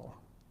gospel.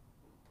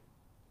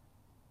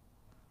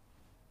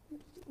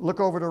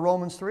 Look over to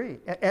Romans 3.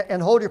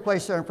 And hold your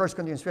place there in 1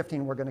 Corinthians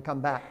 15. We're going to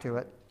come back to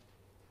it.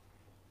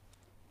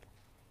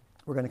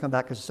 We're going to come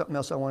back because there's something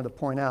else I wanted to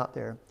point out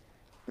there.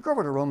 Look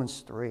over to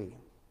Romans 3.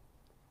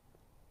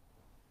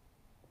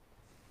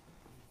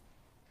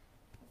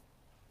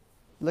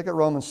 Look at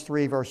Romans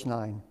 3, verse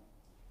 9.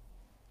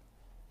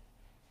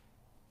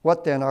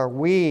 What then? Are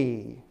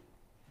we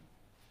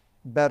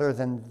better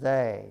than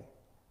they?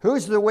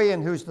 Who's the we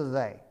and who's the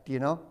they? Do you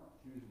know?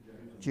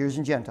 Jews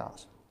and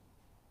Gentiles.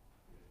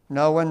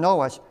 Know and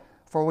know us,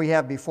 for we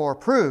have before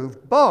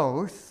proved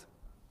both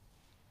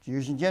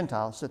Jews and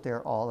Gentiles that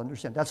they're all under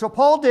sin. That's what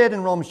Paul did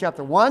in Romans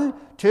chapter 1,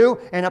 2,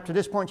 and up to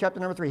this point, chapter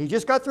number 3. He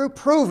just got through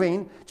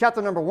proving.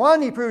 Chapter number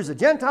 1, he proves the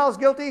Gentiles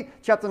guilty.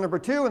 Chapter number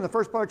 2, in the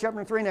first part of chapter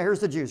number 3, now here's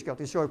the Jews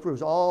guilty. So he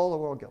proves all the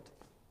world guilty.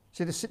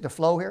 See the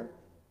flow here?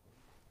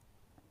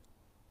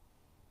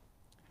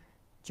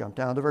 Jump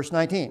down to verse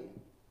 19.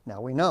 Now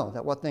we know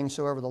that what things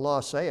soever the law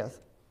saith,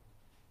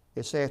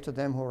 it saith to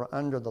them who are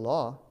under the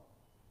law,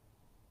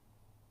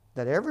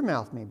 that every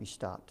mouth may be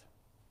stopped,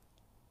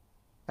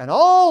 and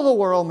all the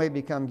world may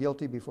become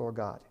guilty before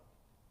God.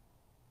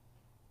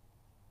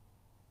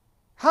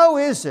 How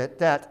is it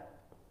that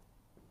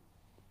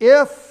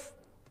if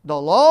the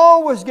law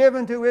was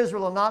given to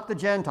Israel and not the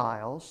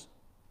Gentiles,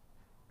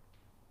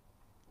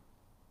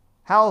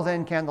 how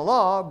then can the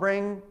law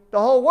bring the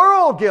whole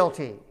world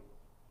guilty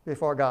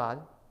before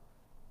God?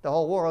 The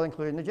whole world,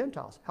 including the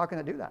Gentiles. How can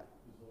it do that?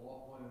 The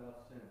law pointed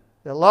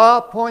The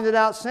law pointed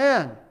out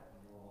sin.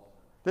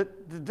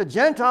 The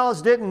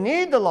Gentiles didn't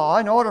need the law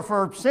in order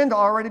for sin to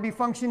already be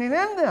functioning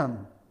in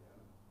them.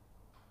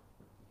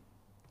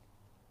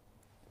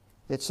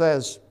 It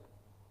says,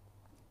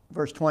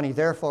 verse 20,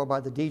 therefore by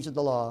the deeds of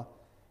the law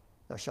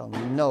there shall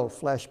no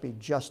flesh be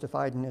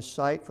justified in his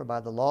sight, for by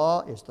the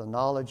law is the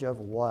knowledge of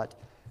what?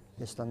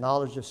 It's the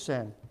knowledge of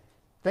sin.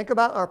 Think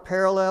about our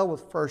parallel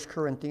with 1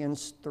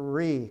 Corinthians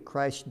 3.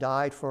 Christ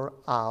died for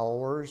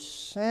our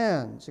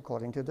sins,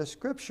 according to the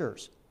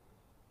Scriptures.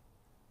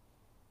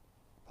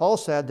 Paul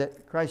said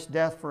that Christ's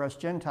death for us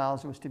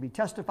Gentiles was to be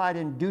testified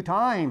in due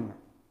time,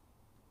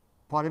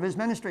 part of his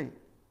ministry.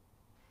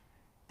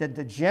 Did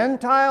the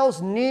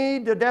Gentiles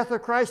need the death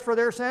of Christ for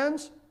their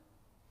sins?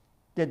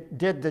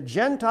 Did the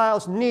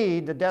Gentiles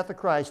need the death of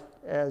Christ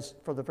as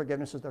for the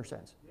forgiveness of their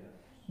sins? Yes.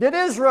 Did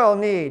Israel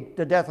need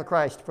the death of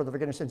Christ for the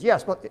forgiveness of sins?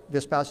 Yes, but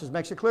this passage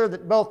makes it clear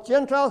that both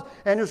Gentiles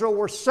and Israel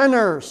were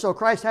sinners, so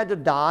Christ had to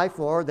die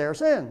for their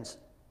sins.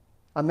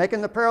 I'm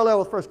making the parallel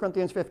with 1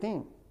 Corinthians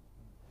 15.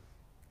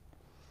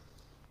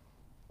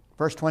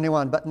 Verse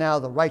 21, but now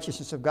the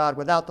righteousness of God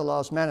without the law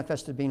is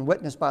manifested, being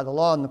witnessed by the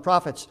law and the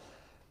prophets,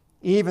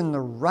 even the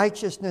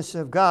righteousness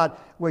of God,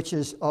 which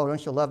is, oh,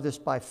 don't you love this,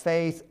 by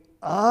faith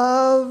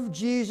of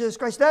Jesus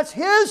Christ. That's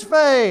his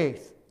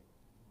faith.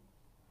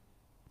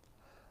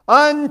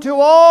 Unto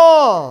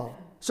all.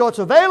 So it's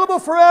available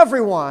for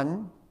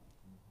everyone,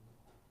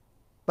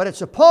 but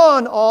it's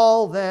upon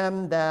all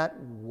them that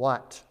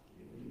what?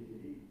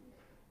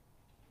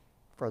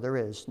 For there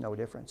is no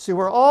difference. See,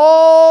 we're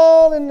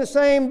all in the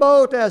same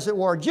boat, as it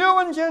were, Jew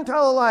and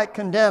Gentile alike,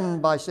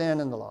 condemned by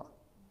sin and the law.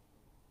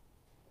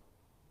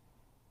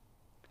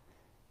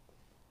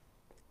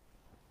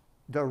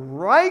 The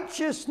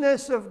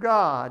righteousness of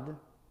God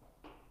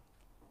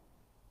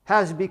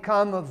has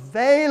become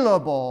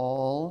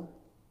available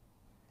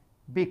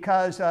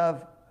because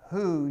of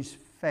whose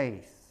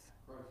faith?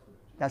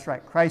 That's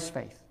right, Christ's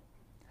faith.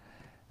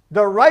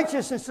 The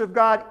righteousness of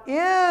God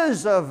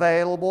is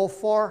available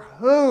for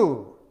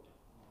who?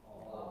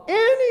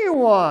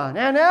 Anyone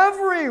and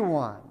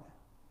everyone.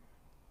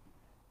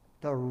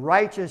 The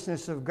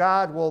righteousness of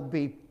God will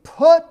be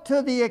put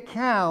to the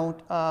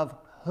account of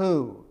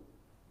who?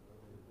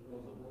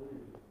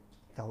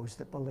 Those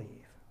that believe.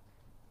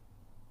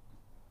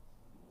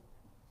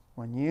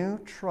 When you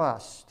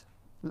trust,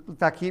 in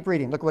fact, keep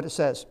reading. Look what it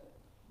says.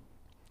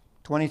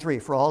 23,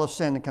 for all have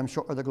sinned and come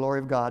short of the glory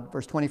of God.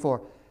 Verse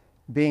 24,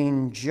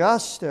 being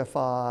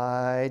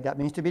justified, that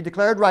means to be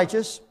declared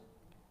righteous.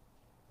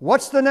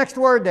 What's the next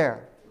word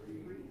there?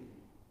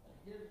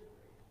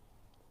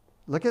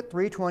 Look at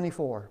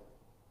 3:24.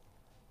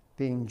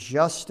 Being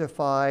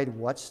justified,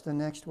 what's the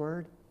next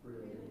word?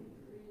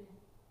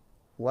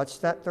 What's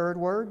that third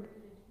word?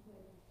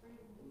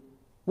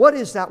 What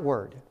is that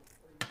word?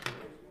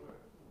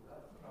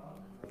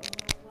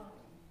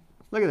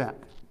 Look at that.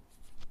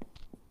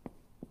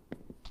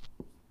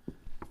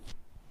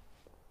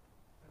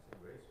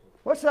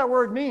 What's that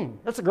word mean?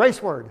 That's a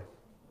grace word.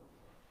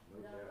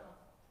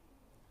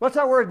 What's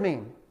that word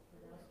mean?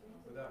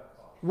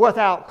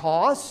 Without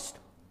cost.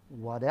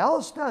 What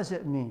else does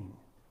it mean?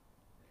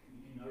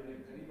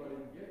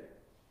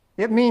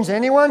 It means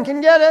anyone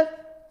can get it.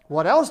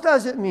 What else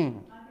does it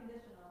mean?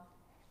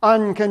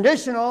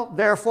 Unconditional.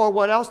 Therefore,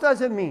 what else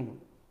does it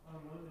mean?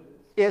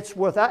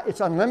 Unlimited.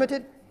 It's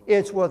unlimited.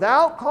 It's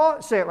without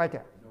cost. Say it right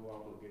there.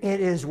 No,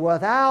 it is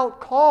without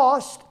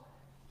cost.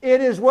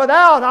 It is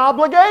without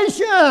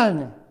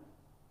obligation.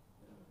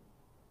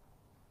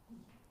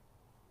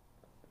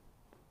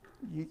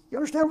 You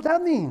understand what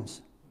that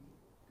means?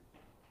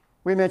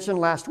 We mentioned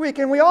last week,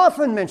 and we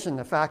often mention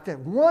the fact that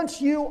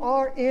once you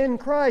are in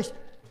Christ,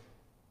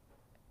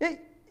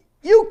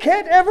 you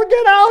can't ever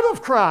get out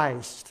of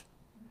Christ.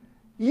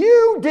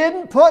 You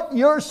didn't put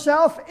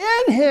yourself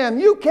in Him.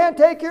 You can't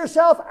take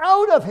yourself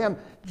out of Him.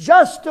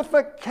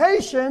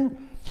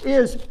 Justification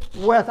is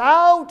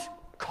without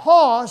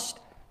cost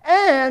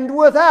and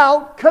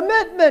without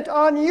commitment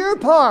on your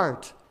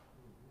part.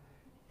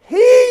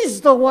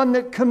 He's the one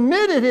that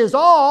committed His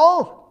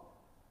all.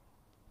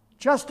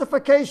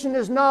 Justification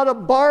is not a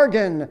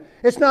bargain.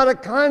 It's not a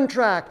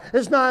contract.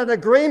 It's not an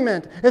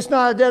agreement. It's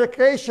not a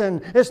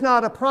dedication. It's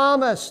not a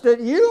promise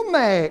that you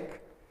make.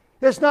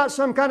 It's not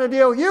some kind of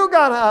deal you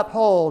got to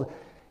uphold.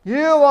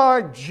 You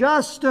are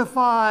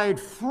justified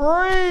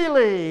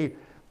freely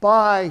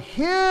by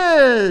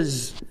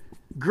His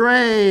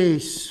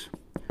grace.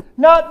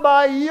 Not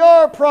by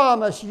your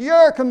promise,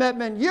 your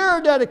commitment,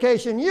 your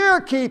dedication, your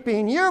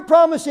keeping, your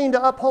promising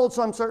to uphold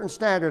some certain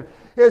standard.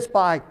 It's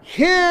by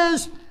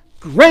His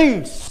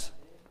grace.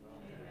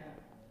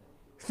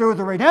 Through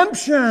the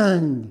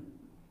redemption.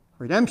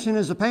 Redemption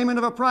is the payment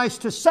of a price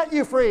to set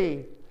you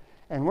free.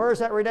 And where is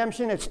that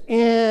redemption? It's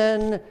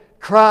in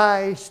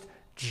Christ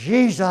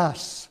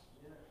Jesus.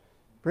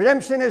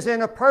 Redemption is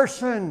in a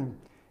person.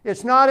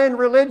 It's not in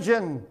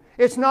religion.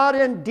 It's not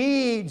in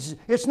deeds.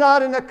 It's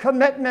not in a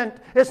commitment.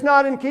 It's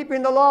not in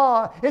keeping the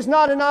law. It's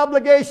not an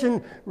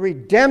obligation.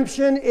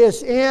 Redemption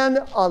is in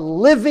a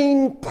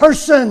living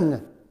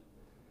person.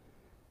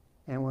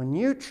 And when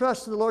you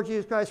trusted the Lord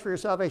Jesus Christ for your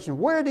salvation,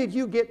 where did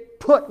you get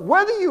put?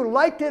 Whether you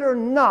liked it or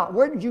not,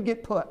 where did you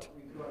get put?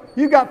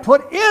 You got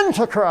put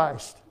into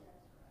Christ.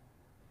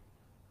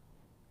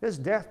 His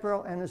death,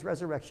 burial, and his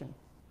resurrection.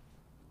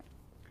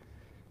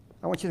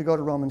 I want you to go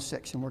to Romans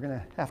 6, and we're going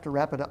to have to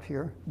wrap it up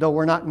here, though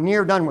we're not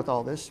near done with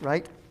all this,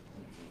 right?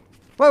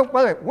 Well,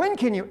 by the way, when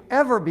can you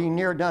ever be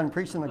near done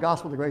preaching the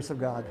gospel of the grace of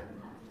God?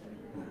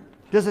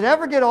 Does it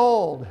ever get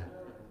old?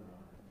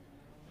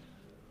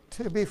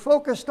 To be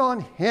focused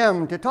on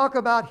Him, to talk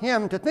about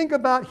Him, to think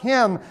about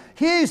Him.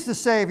 He's the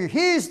Savior.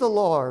 He's the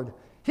Lord.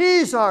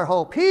 He's our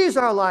hope. He's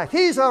our life.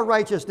 He's our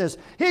righteousness.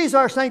 He's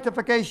our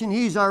sanctification.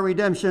 He's our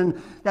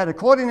redemption. That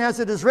according as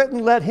it is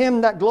written, let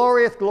him that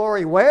glorieth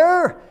glory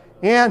where?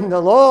 In the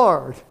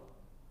Lord.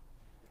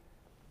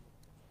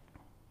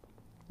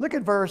 Look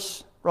at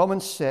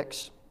Romans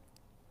 6,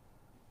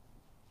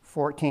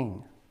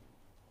 14.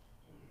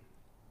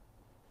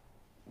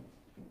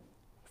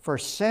 For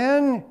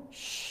sin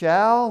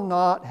shall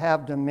not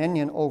have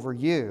dominion over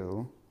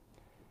you.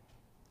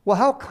 Well,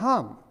 how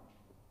come?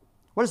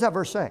 What does that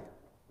verse say?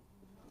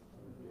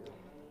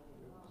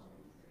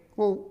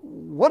 Well,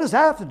 what does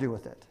that have to do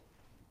with it?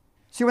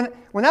 See,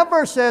 when that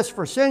verse says,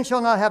 for sin shall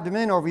not have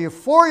dominion over you,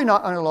 for you're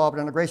not under law but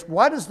under grace,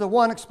 why does the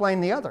one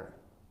explain the other?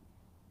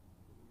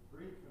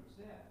 Free from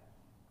sin.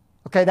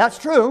 Okay, that's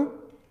true.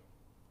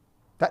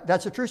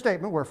 That's a true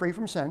statement. We're free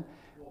from sin.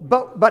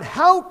 But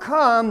how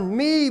come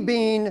me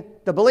being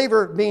the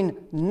believer, being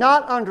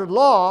not under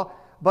law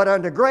but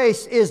under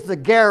grace, is the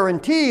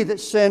guarantee that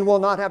sin will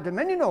not have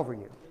dominion over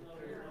you?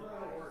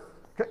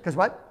 Because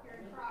what?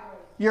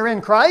 You're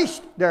in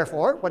Christ,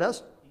 therefore. What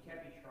else?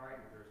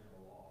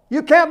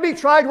 You can't be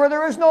tried where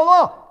there is no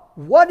law.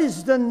 What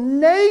is the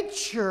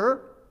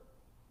nature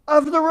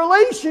of the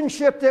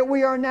relationship that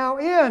we are now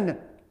in?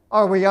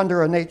 Are we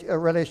under a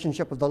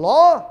relationship of the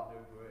law?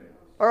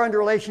 Or under a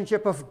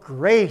relationship of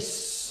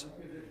grace?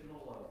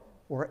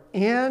 We're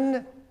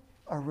in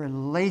a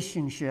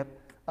relationship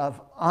of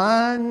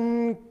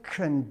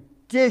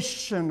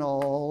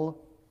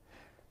unconditional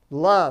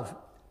love,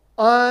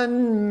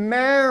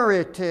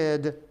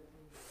 unmerited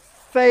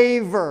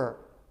favor,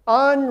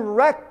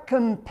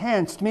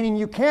 unrecompensed, meaning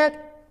you can't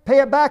pay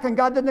it back and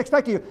God didn't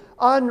expect you.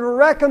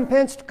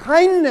 Unrecompensed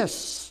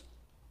kindness.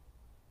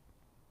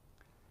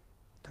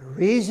 The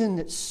reason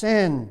that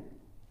sin,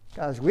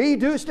 because we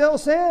do still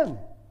sin.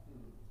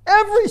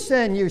 Every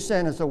sin you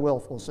sin is a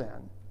willful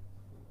sin.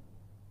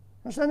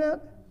 Understand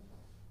that?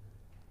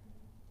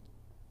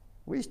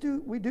 We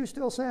do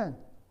still sin.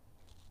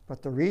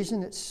 But the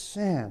reason that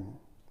sin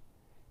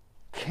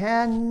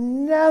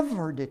can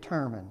never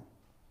determine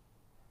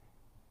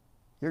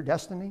your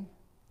destiny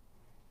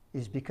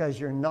is because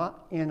you're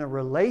not in a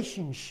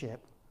relationship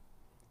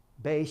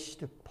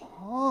based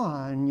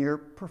upon your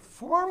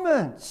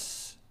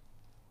performance.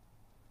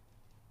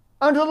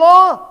 Under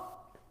law,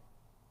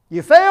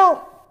 you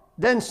fail,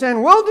 then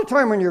sin will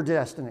determine your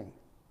destiny.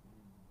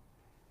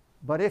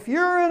 But if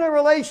you're in a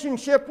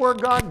relationship where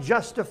God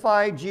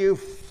justified you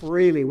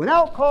freely,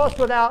 without cost,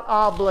 without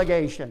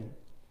obligation,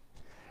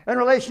 in a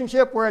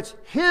relationship where it's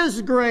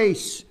His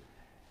grace,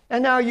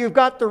 and now you've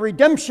got the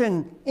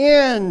redemption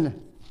in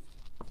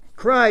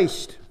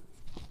Christ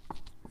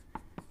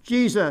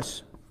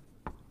Jesus.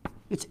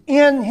 It's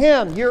in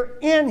Him. You're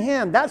in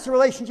Him. That's the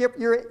relationship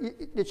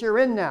that you're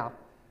in now.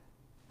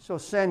 So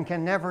sin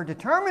can never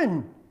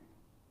determine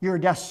your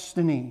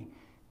destiny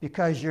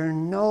because you're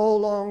no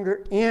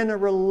longer in a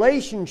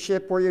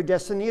relationship where your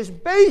destiny is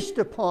based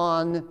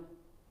upon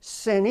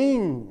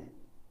sinning.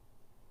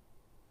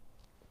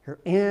 You're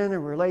in a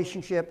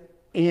relationship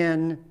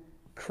in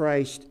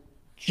Christ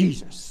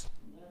Jesus.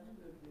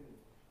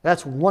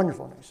 That's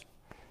wonderful news.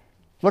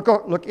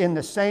 Look in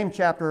the same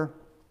chapter.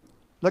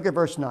 Look at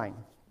verse 9.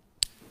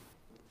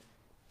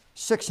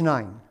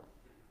 6:9.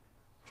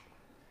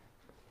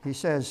 He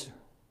says,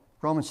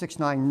 Romans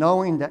 6:9,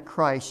 knowing that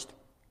Christ,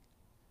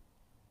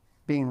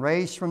 being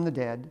raised from the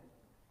dead,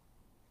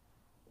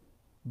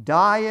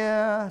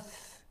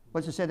 dieth.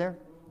 What does it say there?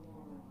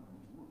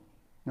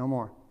 No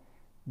more.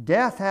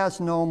 Death has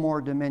no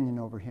more dominion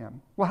over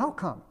him. Well, how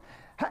come?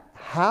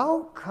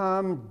 How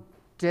come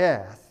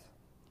death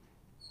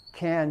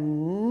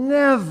can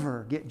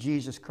never get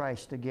Jesus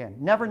Christ again?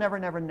 Never, never,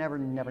 never, never,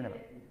 never, never.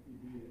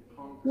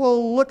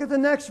 Well, look at the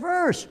next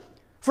verse.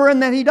 For in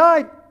that He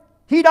died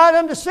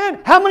unto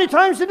sin. How many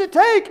times did it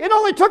take? It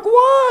only took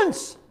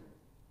once.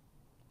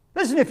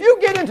 Listen, if you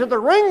get into the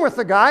ring with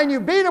the guy and you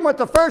beat him with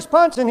the first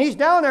punch and he's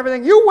down and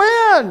everything, you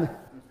win.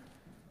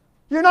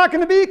 You're not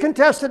going to be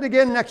contested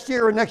again next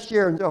year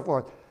and so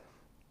forth.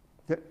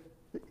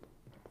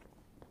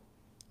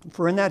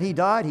 For in that He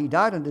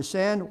died unto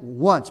sin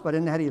once, but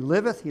in that He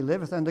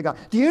liveth unto God.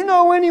 Do you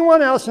know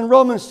anyone else in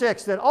Romans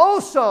 6 that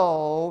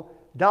also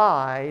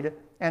died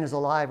and is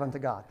alive unto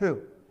God?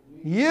 Who?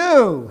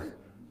 You.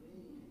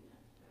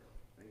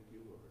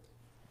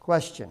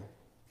 Question.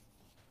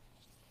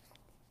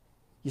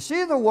 You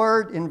see the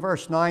word in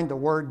verse 9, the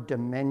word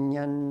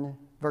dominion?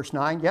 Verse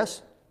 9,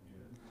 yes?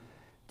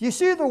 Do you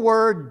see the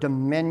word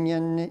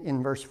dominion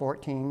in verse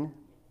 14?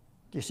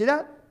 Do you see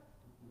that?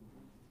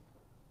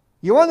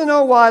 You want to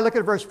know why? Look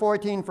at verse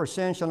 14. For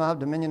sin shall not have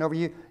dominion over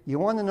you. You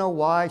want to know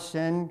why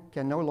sin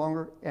can no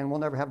longer and will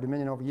never have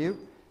dominion over you?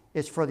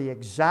 It's for the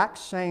exact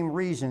same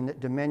reason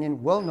that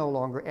dominion will no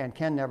longer and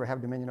can never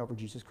have dominion over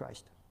Jesus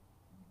Christ.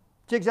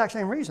 It's the exact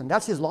same reason.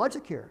 That's his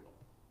logic here.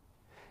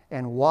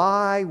 And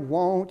why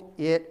won't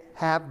it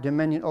have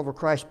dominion over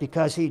Christ?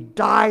 Because he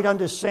died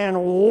unto sin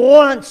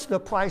once the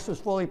price was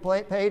fully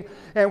paid.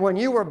 And when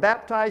you were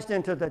baptized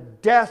into the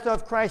death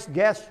of Christ,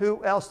 guess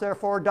who else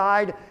therefore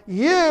died?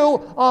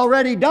 You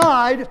already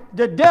died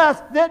the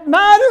death that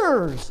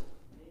matters.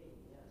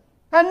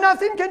 And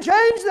nothing can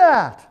change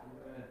that.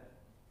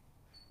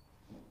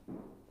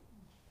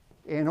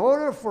 In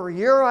order for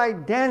your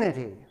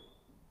identity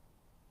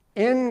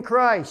in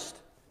Christ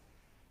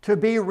to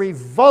be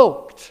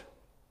revoked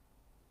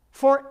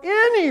for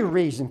any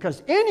reason,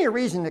 because any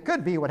reason it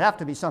could be would have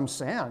to be some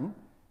sin,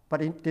 but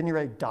didn't he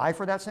already die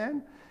for that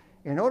sin?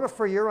 In order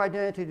for your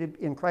identity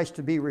in Christ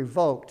to be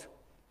revoked,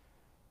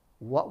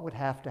 what would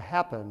have to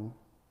happen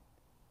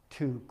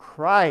to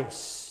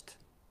Christ?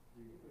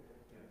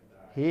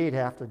 He'd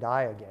have to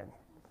die again.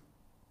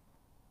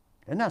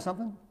 Isn't that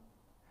something?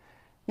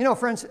 You know,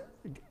 friends,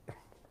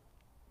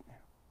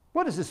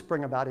 what does this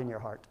bring about in your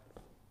heart?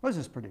 What does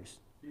this produce?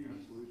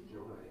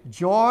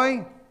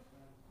 Joy.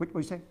 What did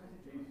you say?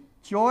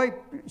 Joy.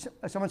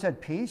 Someone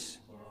said peace.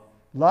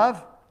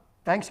 Love.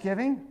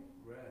 Thanksgiving.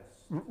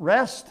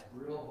 Rest.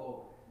 Real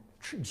hope.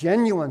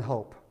 Genuine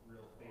hope.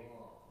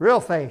 Real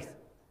faith.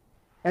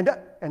 And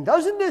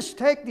doesn't this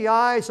take the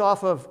eyes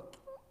off of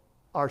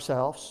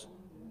ourselves?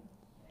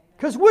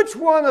 Because which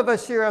one of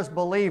us here as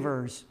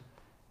believers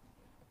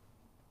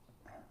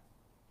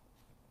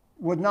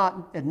would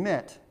not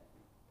admit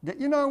that,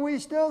 we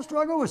still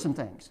struggle with some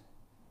things?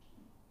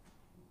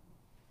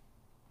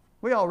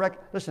 We all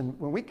listen,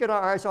 when we get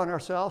our eyes on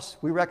ourselves,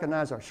 we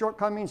recognize our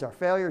shortcomings, our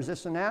failures,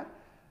 this and that.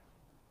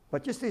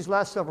 But just these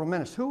last several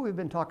minutes, who we've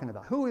been talking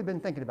about, who we've been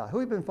thinking about, who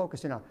we've been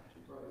focusing on,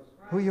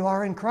 who you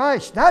are in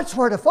Christ. That's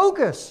where to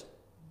focus.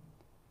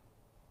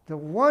 The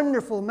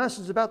wonderful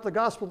message about the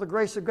gospel of the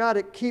grace of God,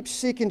 it keeps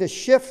seeking to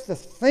shift the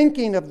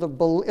thinking of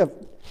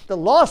the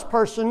lost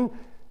person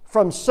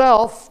from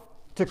self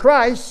to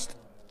Christ,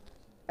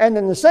 and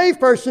then the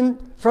saved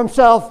person from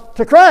self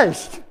to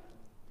Christ.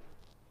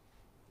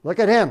 Look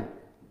at him.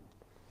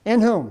 In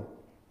whom?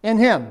 In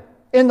him.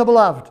 In the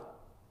beloved.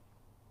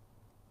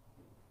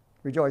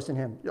 Rejoice in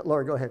him.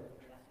 Lord, go ahead.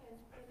 And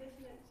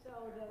isn't it so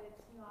that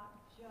it's not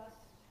just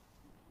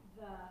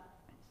the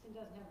sin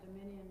doesn't have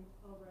dominion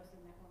over us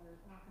and that we're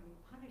not going to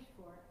be punished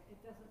for it.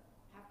 It doesn't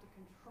have to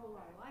control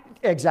our life.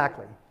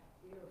 Exactly.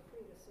 We are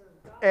free to serve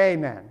God.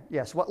 Amen.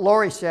 Yes, what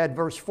Lori said,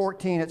 verse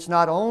 14, it's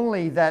not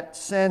only that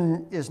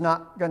sin is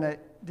not going to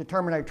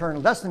determine our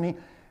eternal destiny,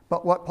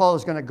 but what Paul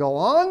is going to go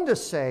on to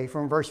say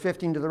from verse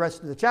 15 to the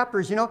rest of the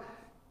chapters,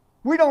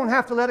 we don't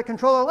have to let it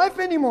control our life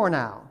anymore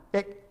now.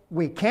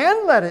 We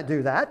can let it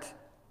do that.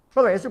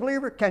 By the way, as a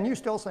believer, can you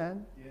still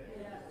sin?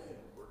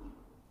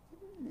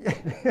 Yes.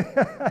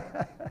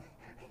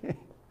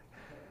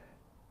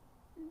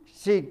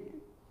 See,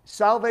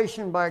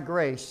 salvation by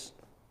grace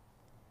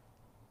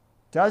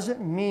doesn't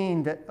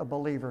mean that a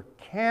believer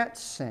can't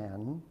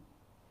sin.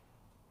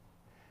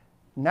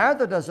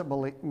 Neither does it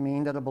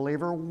mean that a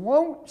believer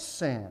won't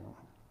sin.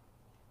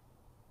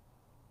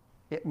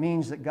 It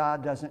means that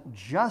God doesn't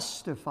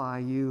justify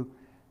you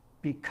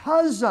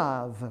because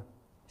of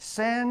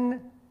sinning,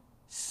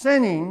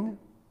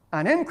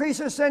 an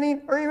increase of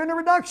sinning, or even a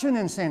reduction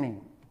in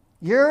sinning.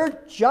 Your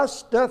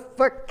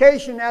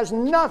justification has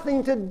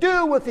nothing to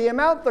do with the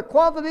amount, the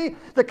quantity,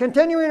 the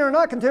continuing or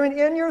not continuing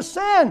in your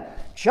sin.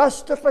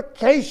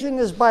 Justification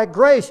is by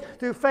grace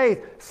through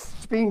faith.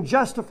 Being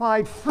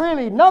justified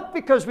freely, not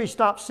because we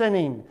stopped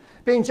sinning.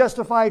 Being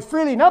justified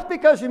freely, not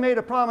because we made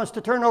a promise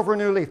to turn over a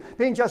new leaf.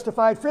 Being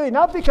justified freely,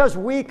 not because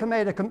we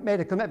made a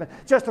commitment.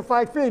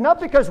 Justified freely, not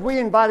because we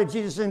invited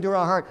Jesus into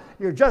our heart.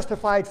 You're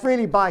justified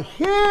freely by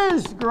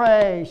his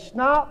grace,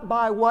 not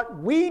by what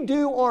we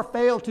do or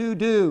fail to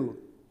do.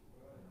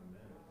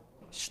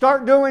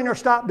 Start doing or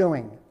stop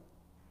doing.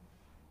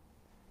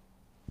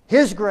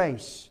 His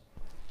grace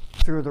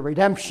through the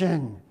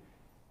redemption.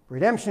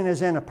 Redemption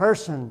is in a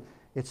person.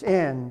 It's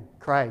in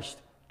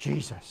Christ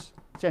Jesus.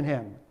 It's in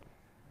him.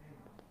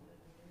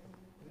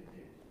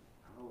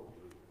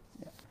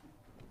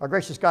 Our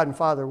gracious God and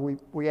Father,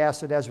 we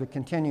ask that as we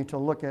continue to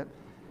look at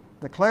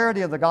the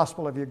clarity of the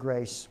gospel of your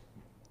grace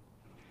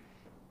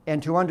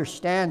and to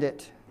understand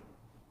it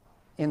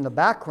in the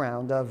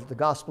background of the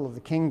gospel of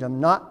the kingdom,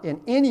 not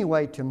in any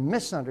way to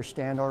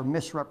misunderstand or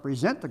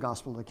misrepresent the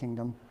gospel of the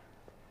kingdom,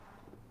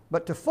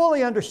 but to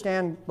fully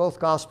understand both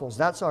gospels.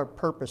 That's our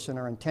purpose and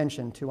our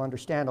intention, to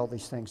understand all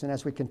these things. And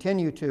as we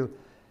continue to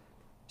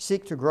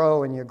seek to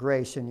grow in your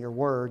grace and your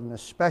word, and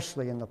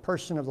especially in the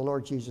person of the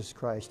Lord Jesus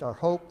Christ, our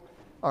hope,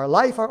 our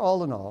life, our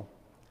all in all,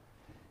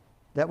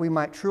 that we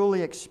might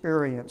truly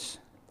experience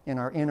in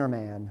our inner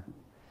man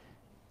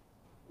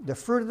the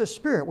fruit of the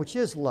Spirit, which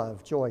is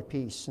love, joy,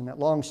 peace, and that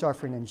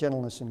long-suffering and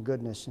gentleness and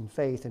goodness and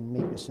faith and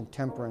meekness and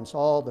temperance,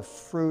 all the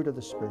fruit of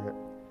the Spirit,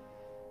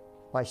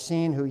 by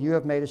seeing who you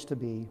have made us to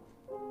be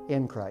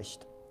in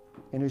Christ,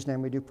 in whose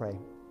name we do pray.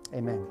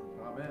 Amen.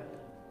 Amen.